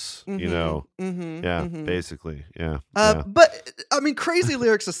DMs, you know? Basically. Yeah. But I mean, crazy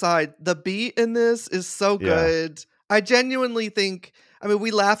lyrics aside, the beat in this is so good. I genuinely think, I mean,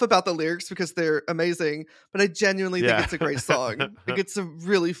 we laugh about the lyrics because they're amazing, but I genuinely think it's a great song. Like, it's a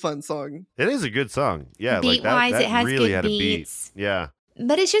really fun song. It is a good song. Yeah. Beat-wise, that it has really good had beats. A beat. Yeah.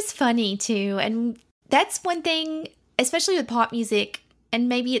 But it's just funny, too. And that's one thing, especially with pop music, and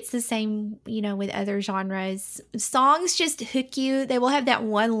maybe it's the same, you know, with other genres. Songs just hook you. They will have that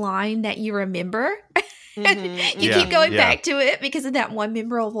one line that you remember. You keep going back to it because of that one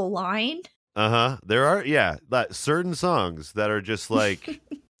memorable line. There are, certain songs that are just like,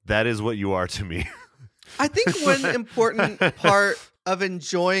 that is what you are to me. I think one important part of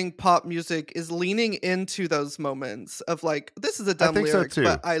enjoying pop music is leaning into those moments of like, this is a dumb lyric,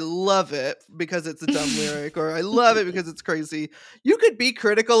 but I love it because it's a dumb lyric, or I love it because it's crazy. You could be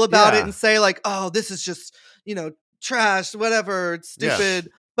critical about it and say like, oh, this is just, you know, trash, whatever, it's stupid.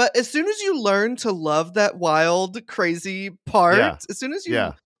 Yeah. But as soon as you learn to love that wild, crazy part, as soon as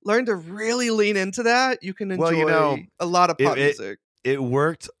you learn to really lean into that, you can enjoy a lot of pop music. It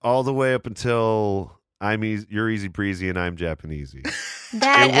worked all the way up until you're easy breezy and I'm Japanesey.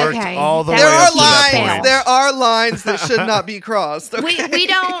 That it worked okay. all the there way are up lines. to that point. There are lines that should not be crossed. Okay?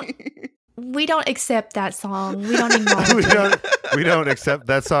 We don't accept that song. We don't acknowledge we don't accept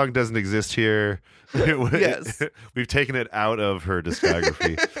that song. Doesn't exist here. Yes. We've taken it out of her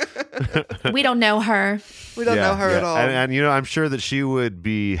discography. We don't know her. We don't know her at all. And you know, I'm sure that she would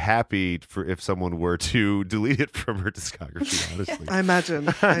be happy if someone were to delete it from her discography, honestly. I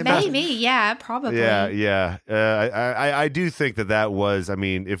imagine. Maybe, yeah, probably. Yeah. I do think that was, I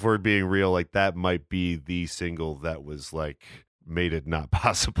mean, if we're being real, like that might be the single that was like made it not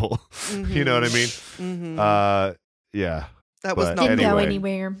possible. You know what I mean? Mm-hmm. Yeah. That was not didn't go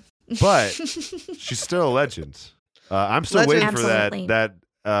anywhere. But she's still a legend. I'm still waiting for that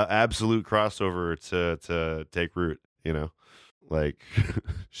absolute crossover to take root. You know, like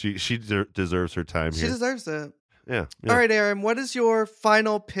she deserves her time here. She deserves it. Yeah. All right, Aaron. What is your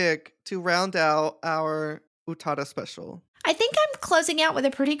final pick to round out our Utada special? I think I'm closing out with a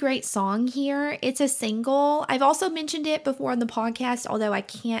pretty great song here. It's a single. I've also mentioned it before on the podcast, although I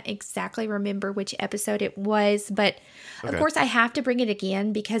can't exactly remember which episode it was. But of course, I have to bring it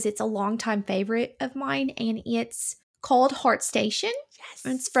again because it's a longtime favorite of mine, and it's called Heart Station. Yes.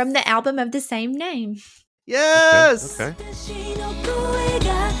 It's from the album of the same name. Yes. Okay.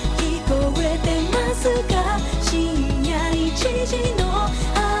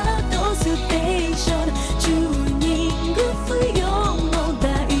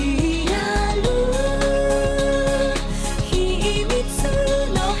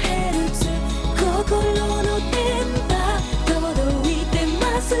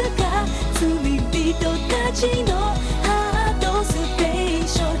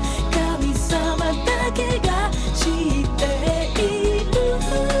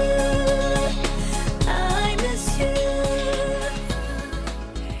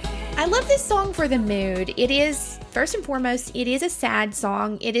 I love this song for the mood. It is, first and foremost, it is a sad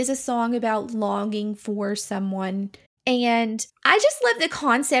song. It is a song about longing for someone. And I just love the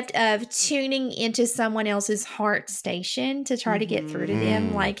concept of tuning into someone else's heart station to try to get through to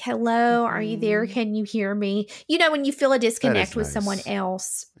them. Like, hello, are you there? Can you hear me? You know, when you feel a disconnect with someone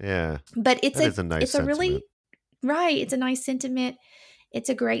else. Yeah. But it's a nice a really, right. It's a nice sentiment. It's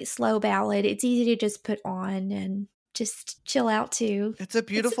a great slow ballad. It's easy to just put on and just chill out to. It's a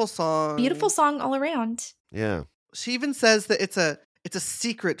beautiful song. Beautiful song all around. Yeah. She even says that it's a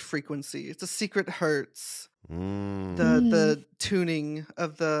secret frequency. It's a secret hertz. The tuning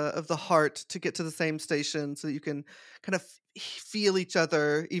of the heart to get to the same station so that you can kind of feel each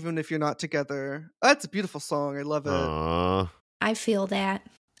other even if you're not together. That's a beautiful song. I love it. Aww. I feel that.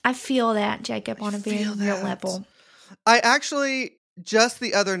 Jacob, on a very real level. I actually, just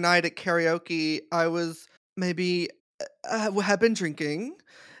the other night at karaoke, I was maybe had been drinking,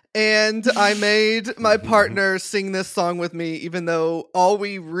 and I made my partner sing this song with me, even though all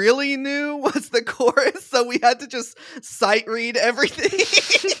we really knew was the chorus, so we had to just sight read everything.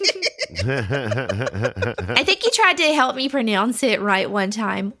 I think you tried to help me pronounce it right one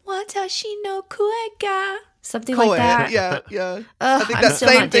time. Watashi no kuega. Something like that. Yeah. I think that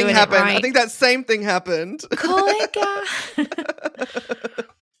same thing happened. Right. I think that same thing happened. Koega.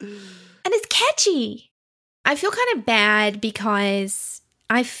 And it's catchy. I feel kind of bad because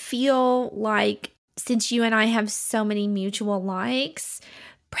I feel like since you and I have so many mutual likes,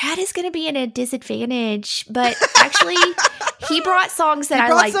 Brad is going to be in a disadvantage, but actually, he brought songs that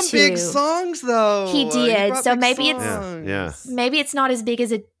I like too. He brought some big songs, though. He did, so maybe it's it's not as big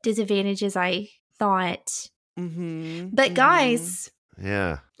as a disadvantage as I thought. But guys,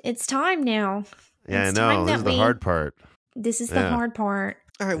 it's time now. Yeah, I know. This is the hard part. This is the hard part.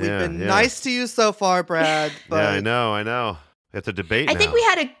 All right, we've been nice to you so far, Brad. But I know. We have to debate. I think we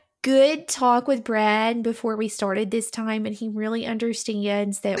had a good talk with Brad before we started this time, and he really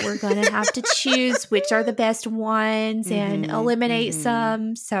understands that we're going to have to choose which are the best ones and eliminate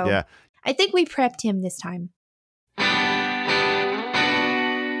some. So I think we prepped him this time.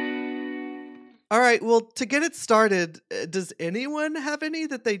 All right, well, to get it started, does anyone have any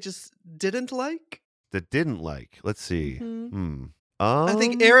that they just didn't like? That didn't like? Let's see. I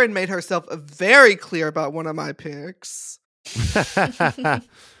think Erin made herself very clear about one of my picks. Let's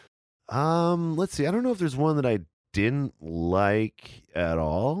see. I don't know if there's one that I didn't like at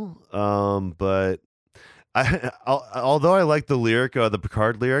all. But although I like the lyric, the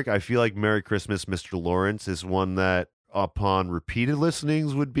Picard lyric, I feel like "Merry Christmas, Mr. Lawrence" is one that, upon repeated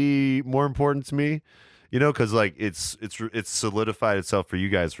listenings, would be more important to me. You know, because like it's solidified itself for you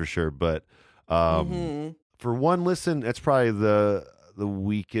guys for sure. But for one listen, that's probably the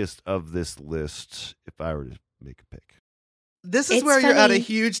weakest of this list. If I were to make a pick. This is where you're at a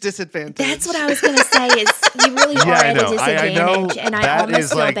huge disadvantage. That's what I was going to say is you really are at a disadvantage, and I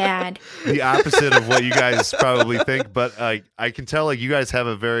almost feel bad. The opposite of what you guys probably think, but I can tell like you guys have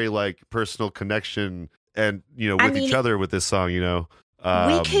a very like personal connection and with each other with this song. We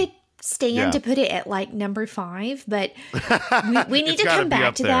could stand to put it at like number 5, but we need to come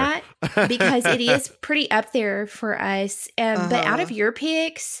back to that because it is pretty up there for us. But out of your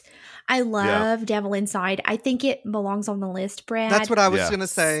picks, I love Devil Inside. I think it belongs on the list, Brad. That's what I was going to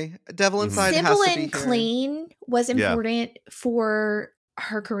say. Devil Inside has to be here. Simple and Clean was important for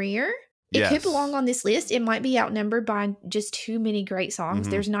her career. It could belong on this list. It might be outnumbered by just too many great songs.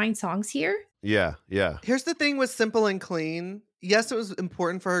 There's 9 songs here. Yeah. Here's the thing with Simple and Clean. Yes, it was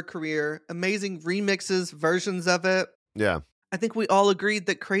important for her career. Amazing remixes, versions of it. Yeah. I think we all agreed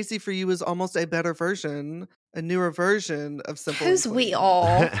that Crazy for You is almost a better version, a newer version of Simple and Clean. We all?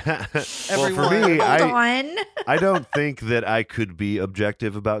 Everyone. Well, for me, I don't think that I could be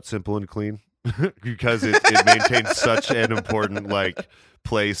objective about Simple and Clean because it maintains such an important like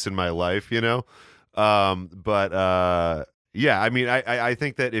place in my life, But I mean, I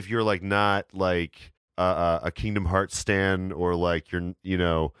think that if you're like not like a Kingdom Hearts stan or like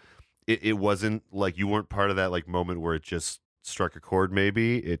it wasn't like you weren't part of that like moment where it just struck a chord,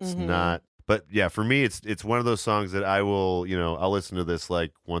 maybe it's not. But yeah, for me, it's one of those songs that I will, I'll listen to this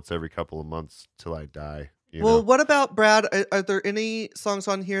like once every couple of months till I die. Well, what about Brad? Are there any songs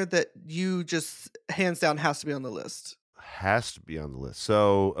on here that you just hands down has to be on the list? Has to be on the list.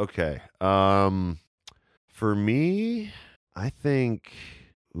 So okay, for me, I think,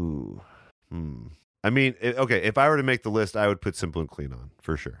 I mean, okay, if I were to make the list, I would put Simple and Clean on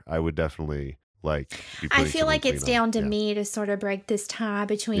for sure. I would definitely I feel like it's down to me to sort of break this tie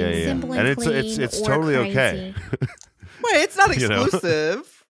between Simple and Clean it's or totally Crazy. Okay. Wait, it's not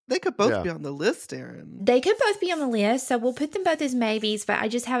exclusive. They could both be on the list, Erin. They could both be on the list, so we'll put them both as maybes, but I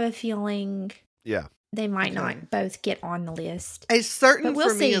just have a feeling they might not both get on the list. A certain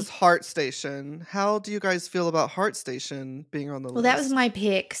for me is Heart Station. How do you guys feel about Heart Station being on the list? Well, that was my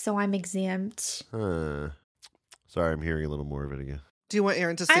pick, so I'm exempt. Sorry, I'm hearing a little more of it again. Do you want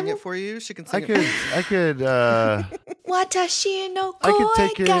Erin to sing it for you? She can sing it. I could. Watashi no koi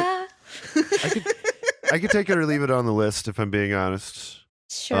ga. I could take it or leave it on the list if I'm being honest.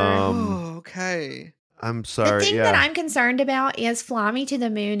 Sure. Okay. I'm sorry. The thing that I'm concerned about is "Fly Me to the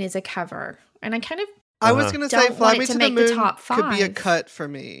Moon" is a cover, and I kind of. I was going to say "Fly Me to the Moon" could be a cut for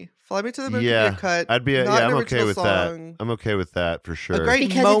me. "Fly Me to the Moon" could be a cut. I'm okay with that. I'm okay with that for sure. A great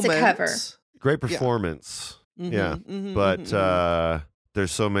because moment. It's a cover. Great performance. But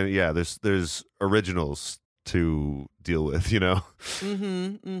there's so many. Yeah, there's originals to deal with. Yeah.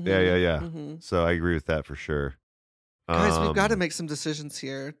 So I agree with that for sure. Guys, we've got to make some decisions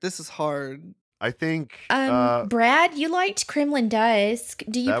here. This is hard. I think. Brad, you liked Kremlin Dusk.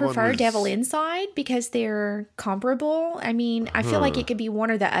 Do you prefer Devil Inside because they're comparable? I mean, I feel like it could be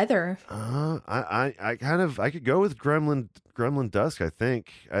one or the other. I could go with Gremlin Dusk. I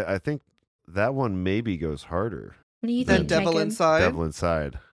think that one maybe goes harder. What do you think, Devil Jacob? Inside? Devil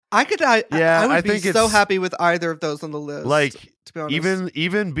Inside. I would be so happy with either of those on the list. Like, to be honest.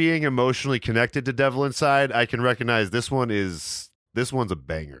 even being emotionally connected to Devil Inside, I can recognize this one's a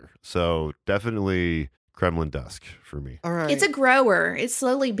banger. So definitely Kremlin Dusk for me. All right. It's a grower. It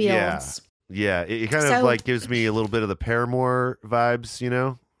slowly builds. Yeah, it kind of like gives me a little bit of the Paramore vibes,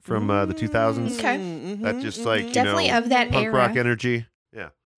 from the 2000s. Okay. That just like, definitely of that punk era. rock energy. Yeah.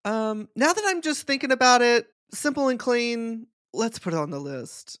 Now that I'm just thinking about it, Simple and Clean, let's put it on the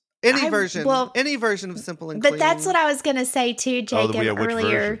list. Any version of Simple and Clean. But that's what I was going to say too, Jacob,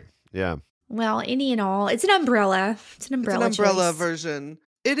 earlier. Version? Yeah. Well, any and all. It's an umbrella. It's an umbrella choice. Version.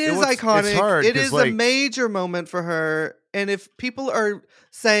 It is iconic. It's hard, it is a major moment for her. And if people are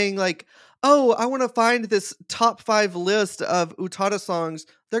saying like, oh, I want to find this top 5 list of Utada songs,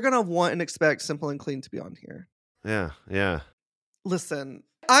 they're going to want and expect Simple and Clean to be on here. Yeah, yeah. Listen,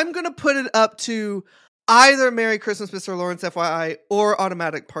 I'm going to put it up to either Merry Christmas, Mr. Lawrence, FYI, or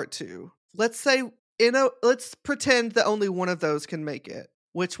Automatic Part 2. Let's pretend that only one of those can make it.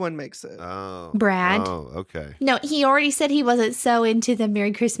 Which one makes it? Oh. Brad. Oh, okay. No, he already said he wasn't so into the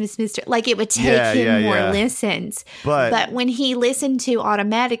Merry Christmas, Mr. Like it would take him more listens. But when he listened to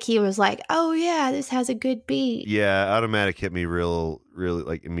Automatic, he was like, oh yeah, this has a good beat. Yeah, Automatic hit me really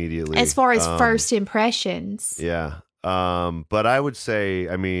like immediately. As far as first impressions. Yeah. But I would say,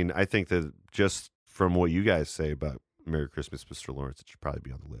 I think that just from what you guys say about Merry Christmas, Mr. Lawrence, it should probably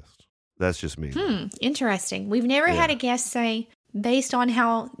be on the list. That's just me. Interesting. We've never had a guest say, based on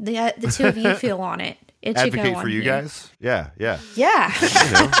how the two of you feel on it, it should go on Advocate for you guys? Yeah. Yeah.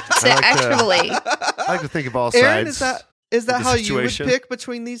 I like to think of all Aaron, sides. Is that how you would pick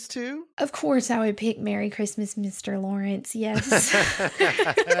between these two? Of course I would pick Merry Christmas, Mr. Lawrence. Yes.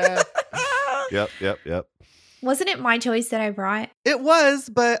 Yep. Wasn't it my choice that I brought? It was,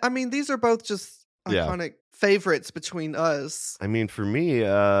 but these are both just iconic favorites between us. For me,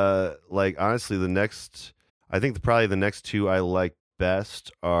 honestly, I think probably the next two I like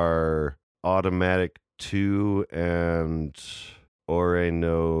best are Automatic 2 and Ore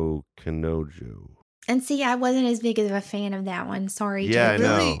no Kanojo. And see, I wasn't as big of a fan of that one. Sorry, yeah,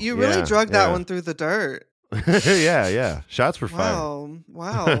 Jacob. You really drug that one through the dirt. yeah. Shots were fired.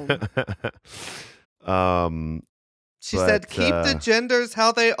 Wow. She said, keep the genders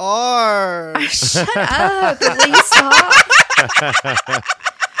how they are. Shut up. Please stop.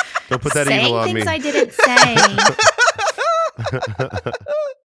 Don't put that evil on me. Saying things I didn't say.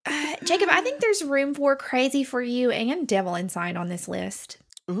 Jacob, I think there's room for Crazy for You and Devil Inside on this list.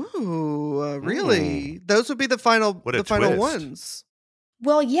 Ooh, really? Those would be the final ones.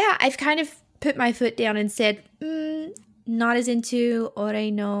 Well, yeah, I've kind of put my foot down and said, not as into Ore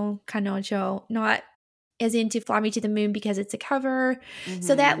no Kanojo, not as into Fly Me to the Moon because it's a cover.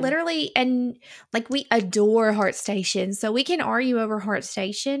 So that literally, and like we adore Heart Station. So we can argue over Heart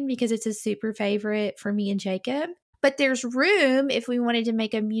Station because it's a super favorite for me and Jacob. But there's room if we wanted to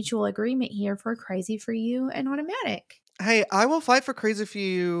make a mutual agreement here for Crazy for You and Automatic. Hey, I will fight for Crazy for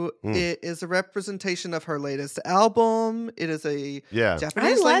You. It is a representation of her latest album. It is a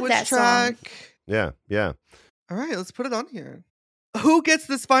Japanese language track. Song. Yeah. All right, let's put it on here. Who gets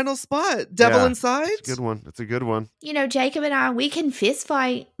this final spot? Devil Inside? It's a good one. Jacob and we can fist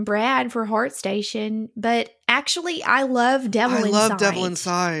fight Brad for Heart Station, but actually I love Devil Inside. I love Devil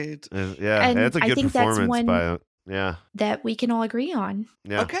Inside. And it's a good performance by it. Yeah. That we can all agree on.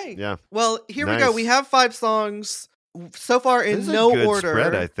 Yeah. Okay. Yeah. Well, here we go. We have 5 songs so far in no order.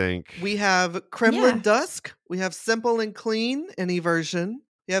 Spread, I think. We have Kremlin Dusk. We have Simple and Clean, any version.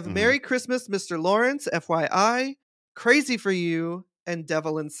 You have Merry Christmas, Mr. Lawrence, FYI. Crazy for You, and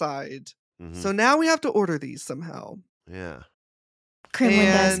Devil Inside. So now we have to order these somehow. Yeah. Kremlin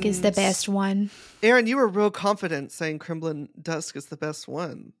Dusk is the best one. Aaron, you were real confident saying Kremlin Dusk is the best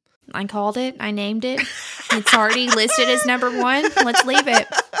one. I called it. I named it. It's already listed as number 1. Let's leave it.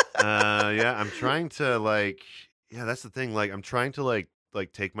 I'm trying to that's the thing. I'm trying to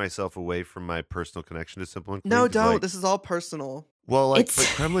take myself away from my personal connection to Simple and Clean. No, don't. This is all personal. Well, but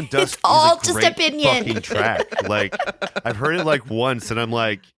Kremlin Dusk it's all is a just great opinion. fucking track. I've heard it once, and I'm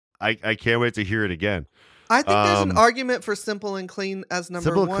I can't wait to hear it again. I think there's an argument for Simple and Clean as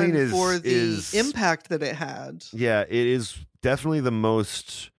number 1 for the impact that it had. Yeah, it is definitely the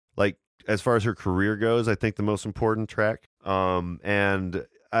most, as far as her career goes, I think the most important track. And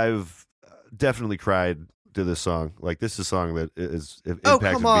I've definitely cried to this song. This is a song that is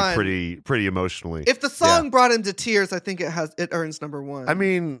impacted me pretty emotionally. If the song brought him to tears, I think it earns number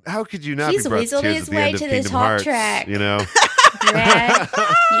 1. How could you not He's be brought to weaseled tears his at the way end of to the Kingdom top Hearts? track. Brad,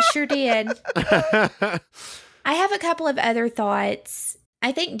 you sure did. I have a couple of other thoughts.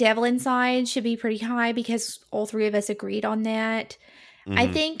 I think Devil Inside should be pretty high because all 3 of us agreed on that. I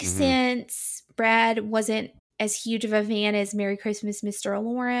think since Brad wasn't as huge of a fan as Merry Christmas, Mr.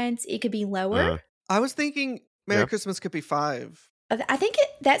 Lawrence, it could be lower. I was thinking Merry Christmas could be 5. I think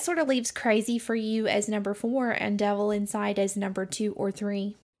that sort of leaves Crazy for You as number 4 and Devil Inside as number 2 or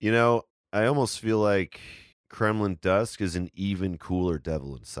 3. I almost feel like Kremlin Dusk is an even cooler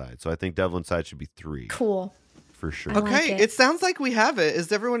Devil Inside. So I think Devil Inside should be 3. Cool. For sure. Okay, like it sounds like we have it.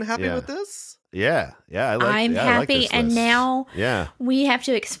 Is everyone happy with this? Yeah. I'm happy, this and list. now Yeah. we have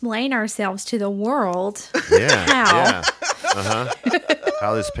to explain ourselves to the world. Yeah. How? Yeah.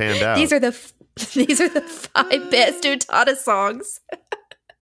 How this panned out. These are the 5 best Utada songs.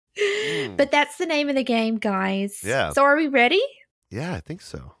 But that's the name of the game, guys. Yeah. So are we ready? Yeah, I think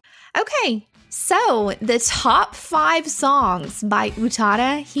so. Okay. So the top 5 songs by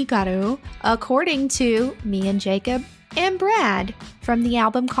Utada Hikaru, according to me and Jacob and Brad from the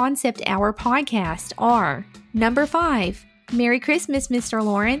Album Concept Hour podcast, are number 5, Merry Christmas, Mr.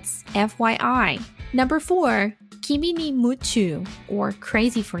 Lawrence, FYI. Number 4, Kimi ni Muchu, or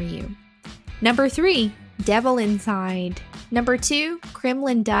Crazy for You. Number 3, Devil Inside. Number 2,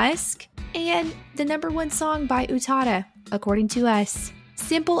 Kremlin Dusk. And the number 1 song by Utada, according to us,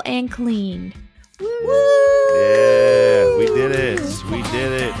 Simple and Clean. Woo! Yeah, we did it. We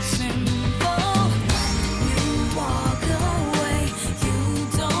did it.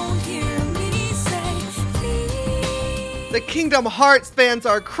 The Kingdom Hearts fans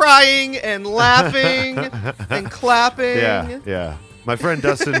are crying and laughing and clapping. Yeah. My friend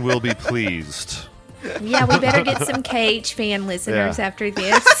Dustin will be pleased. Yeah, we better get some Cage fan listeners after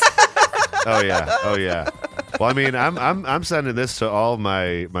this. Oh yeah. Well, I mean, I'm sending this to all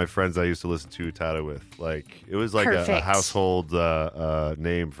my friends I used to listen to Utada with. Like, it was like a household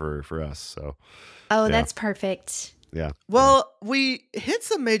name for us. So. Oh, that's perfect. Yeah. Well, we hit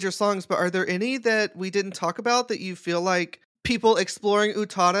some major songs, but are there any that we didn't talk about that you feel like people exploring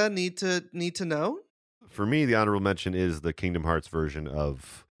Utada need to know? For me, the honorable mention is the Kingdom Hearts version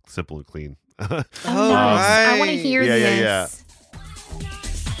of Simple and Clean. Nice. I want to hear this. Yeah.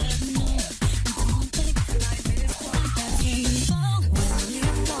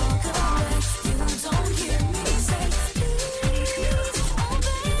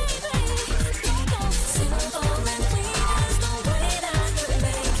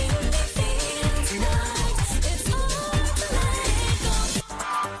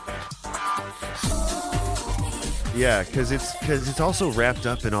 Yeah, because it's also wrapped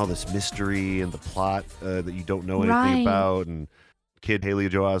up in all this mystery and the plot that you don't know anything about, and Kid Haley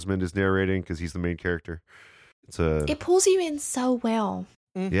Joel Osment is narrating because he's the main character. It pulls you in so well.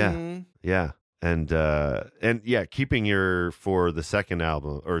 Mm-hmm. Yeah, and yeah, keeping her for the second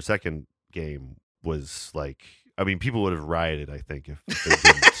album or second game was like, I mean, people would have rioted, I think, if they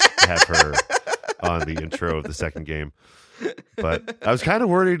didn't have her on the intro of the second game. But I was kind of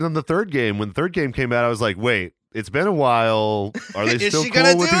worried on the third game. When the third game came out, I was like, wait, it's been a while. Are they still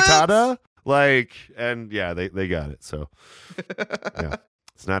cool with Utada? Like, and yeah, they got it. So, yeah,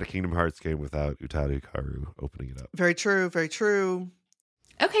 it's not a Kingdom Hearts game without Utada Hikaru opening it up. Very true. Very true.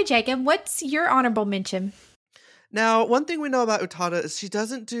 Okay, Jacob, what's your honorable mention? Now, one thing we know about Utada is she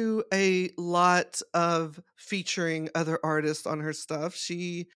doesn't do a lot of featuring other artists on her stuff.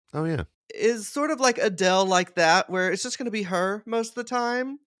 She is sort of like Adele like that, where it's just going to be her most of the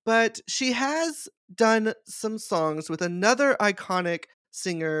time. But she has done some songs with another iconic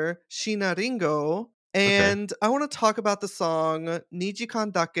singer, Sheena Ringo. And I want to talk about the song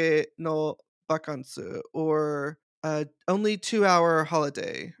Nijikan Dake no Bakansu, or Only 2 Hour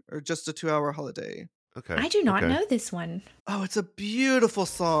Holiday, or Just a 2 Hour Holiday. Okay. I do not know this one. Oh, it's a beautiful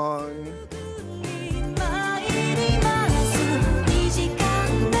song.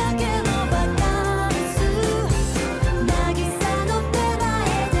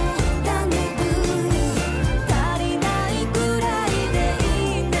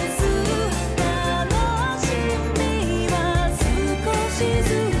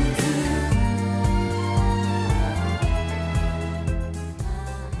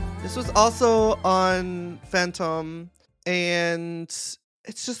 This was also on Phantom, and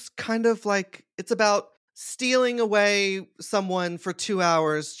it's just kind of like, it's about stealing away someone for 2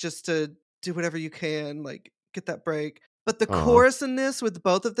 hours just to do whatever you can, like get that break. But the chorus in this with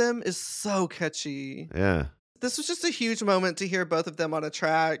both of them is so catchy. Yeah. This was just a huge moment to hear both of them on a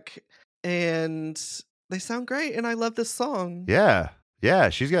track, and they sound great, and I love this song. Yeah. Yeah,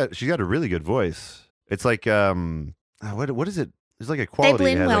 she's got a really good voice. It's like what is it? There's like a quality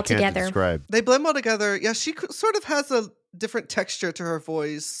they blend well together. Describe. They blend well together. Yeah, she sort of has a different texture to her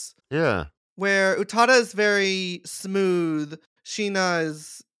voice. Yeah. Where Utada is very smooth, Sheena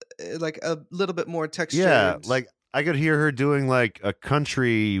is like a little bit more textured. Yeah, like I could hear her doing like a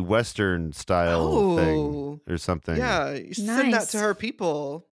country western style thing or something. Yeah, you send that to her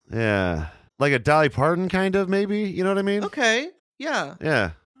people. Yeah. Like a Dolly Parton kind of, maybe, you know what I mean? Okay. Yeah.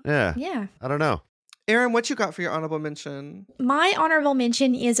 Yeah. Yeah. I don't know. Erin, what you got for your honorable mention? My honorable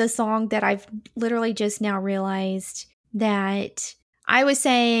mention is a song that I've literally just now realized that I was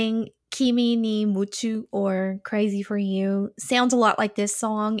saying Kimi ni Muchu or Crazy for You sounds a lot like this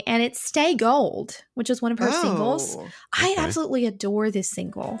song, and it's Stay Gold, which is one of her singles. I absolutely adore this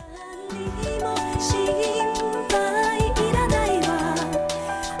single.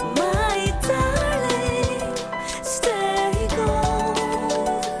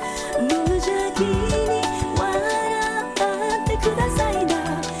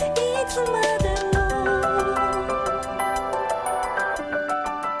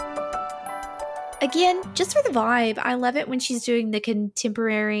 Again, just for the vibe, I love it when she's doing the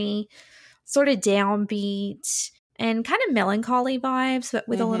contemporary sort of downbeat and kind of melancholy vibes, but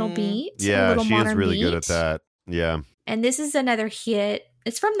with a little beat. Yeah, a little she is really beat. good at that. Yeah. And this is another hit.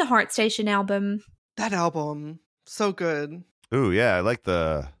 It's from the Heart Station album. That album, so good. Ooh, yeah, I like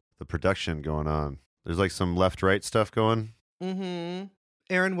the production going on. There's like some left-right stuff going. Mm-hmm.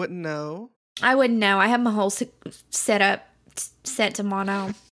 Erin wouldn't know. I wouldn't know. I have my whole setup set to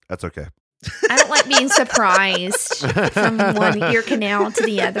mono. That's okay. I don't like being surprised from one ear canal to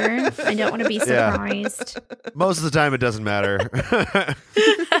the other. I don't want to be surprised. Yeah. Most of the time, it doesn't matter.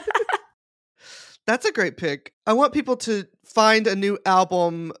 That's a great pick. I want people to find a new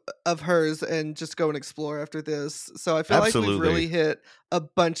album of hers and just go and explore after this. So I feel like we've really hit a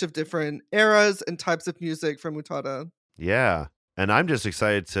bunch of different eras and types of music from Utada. Yeah. And I'm just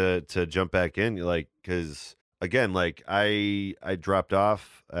excited to jump back in, like, because again, like I dropped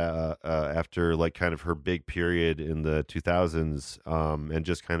off after like kind of her big period in the 2000s, and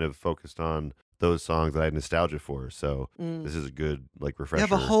just kind of focused on those songs that I had nostalgia for. So this is a good like refresher. You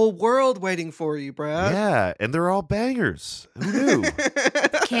have a whole world waiting for you, Brad. Yeah, and they're all bangers. Who knew?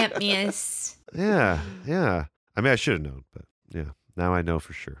 Can't miss. Yeah. I mean, I should have known, but yeah, now I know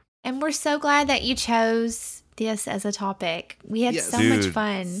for sure. And we're so glad that you chose this as a topic. We had so much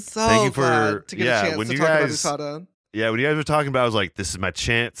fun. So thank you glad to get a chance to talk about Utada. Yeah, when you guys were talking about it, I was like, this is my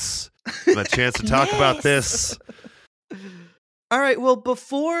chance. My chance to talk about this. All right, well,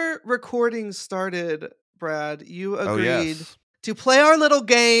 before recording started, Brad, you agreed to play our little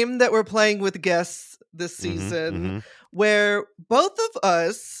game that we're playing with guests this season, where both of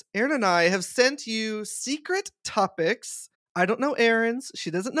us, Erin and I, have sent you secret topics. I don't know Erin's,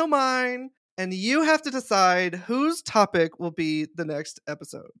 she doesn't know mine, and you have to decide whose topic will be the next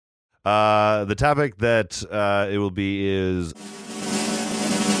episode. The topic that it will be is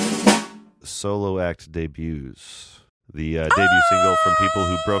solo act debuts. The debut single from people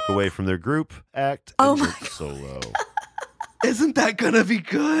who broke away from their group act and went solo. Isn't that gonna be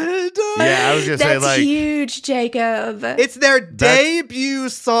good? Yeah, I was gonna say like huge, Jacob. It's their debut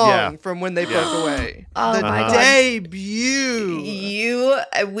song from when they broke away. Oh my God. Debut.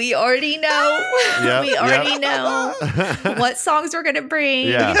 We already know. We already know what songs we're gonna bring.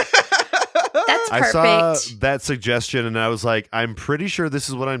 Yeah. That's perfect. I saw that suggestion and I was like, I'm pretty sure this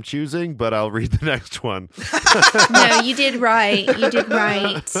is what I'm choosing, but I'll read the next one. No, you did right. You did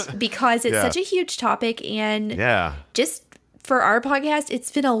right. Because it's such a huge topic, and just for our podcast,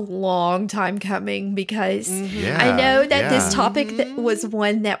 it's been a long time coming, because I know that this topic was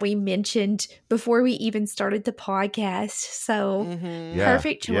one that we mentioned before we even started the podcast. So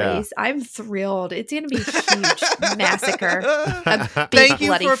perfect choice. I'm thrilled. It's going to be a huge massacre. A big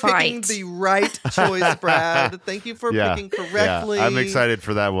bloody fight. Picking the right choice, Brad. Thank you for picking correctly. Yeah. I'm excited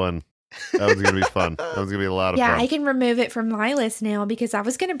for that one. That was going to be fun. That was going to be a lot of fun. Yeah, I can remove it from my list now, because I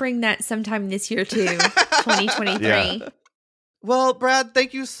was going to bring that sometime this year too, 2023. Yeah. Well, Brad,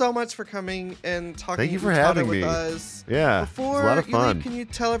 thank you so much for coming and talking thank you for having with me. us. Yeah, Before it's a lot of fun. Leave, can you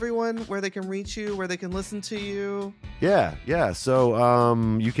tell everyone where they can reach you, where they can listen to you? Yeah. So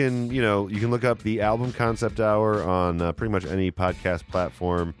you can look up the Album Concept Hour on pretty much any podcast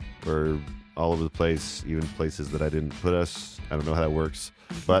platform. We're all over the place, even places that I didn't put us. I don't know how that works,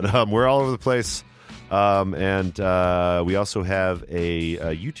 but we're all over the place. And we also have a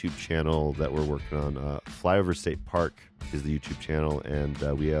YouTube channel that we're working on. Flyover State Park is the YouTube channel, and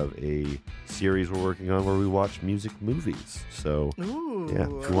we have a series we're working on where we watch music movies. So, if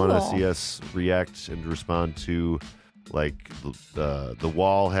you want to see us react and respond to, like, The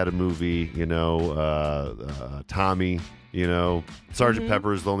Wall had a movie, Tommy, Sgt.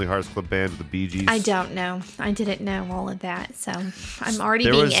 Pepper's Lonely Hearts Club Band with the Bee Gees. I don't know. I didn't know all of that, so I'm already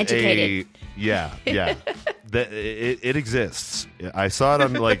being educated. It exists. I saw it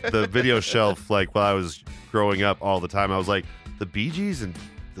on like the video shelf like while I was growing up all the time. I was like, the Bee Gees and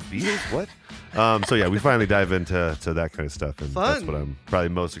the Beatles? What? So yeah, we finally dive into that kind of stuff, and that's what I'm probably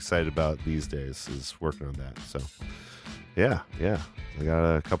most excited about these days, is working on that. So Yeah. I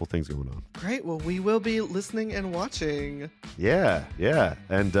got a couple things going on. Great. Well, we will be listening and watching. Yeah.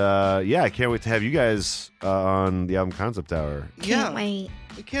 And I can't wait to have you guys on the album Concept Hour. Can't wait.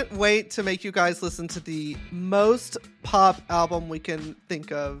 We can't wait to make you guys listen to the most pop album we can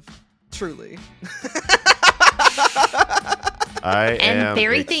think of. Truly. I am and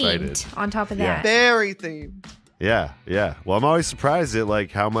very excited. themed on top of that. Very themed. Yeah. Well, I'm always surprised at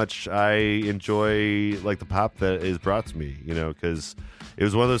like how much I enjoy like the pop that is brought to me, because it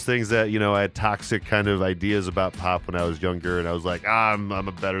was one of those things that, I had toxic kind of ideas about pop when I was younger, and I was like, I'm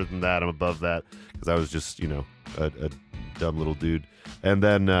better than that. I'm above that, because I was just, a dumb little dude. And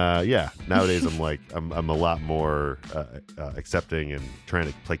then, nowadays I'm like, I'm a lot more accepting and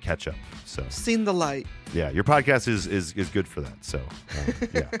trying to play catch up. So seen the light. Yeah, your podcast is good for that. So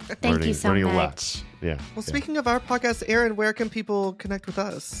Thank you so learning much. A lot. Yeah. Well, speaking of our podcast, Erin, where can people connect with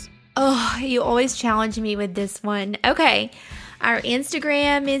us? Oh, you always challenge me with this one. Okay. Our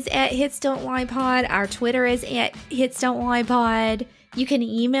Instagram is at Hits Don't Lie Pod. Our Twitter is at Hits Don't Lie Pod. You can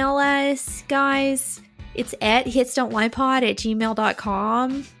email us, guys. It's at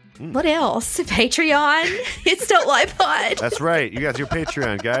hitsdon'tliepod@gmail.com. What else? Patreon. Hits Don't Lie Pod. That's right. You got your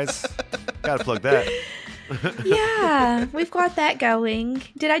Patreon, guys. Gotta plug that. Yeah, we've got that going.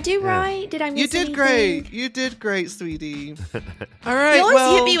 Did I do right? Did I miss anything? You did great, sweetie. All right. You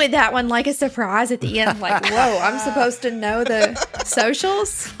always hit me with that one like a surprise at the end. Like, whoa, I'm supposed to know the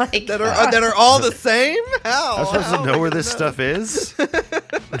socials? Like that are all the same? How? I'm supposed to know where this stuff is?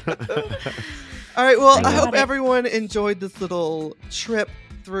 All right, well, I hope everyone enjoyed this little trip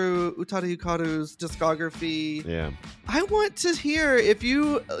through Utada Hikaru's discography. Yeah. I want to hear if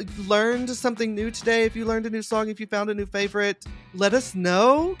you learned something new today, if you learned a new song, if you found a new favorite, let us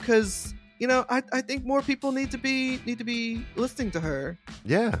know, because I think more people need to be listening to her.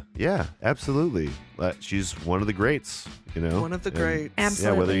 Yeah, absolutely. She's one of the greats, One of the greats.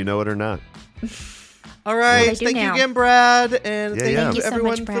 Absolutely. Yeah, whether you know it or not. All right. Thank you again, Brad. And thank you so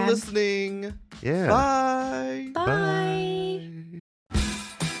everyone much, for Brad. listening. Yeah. Bye. Bye.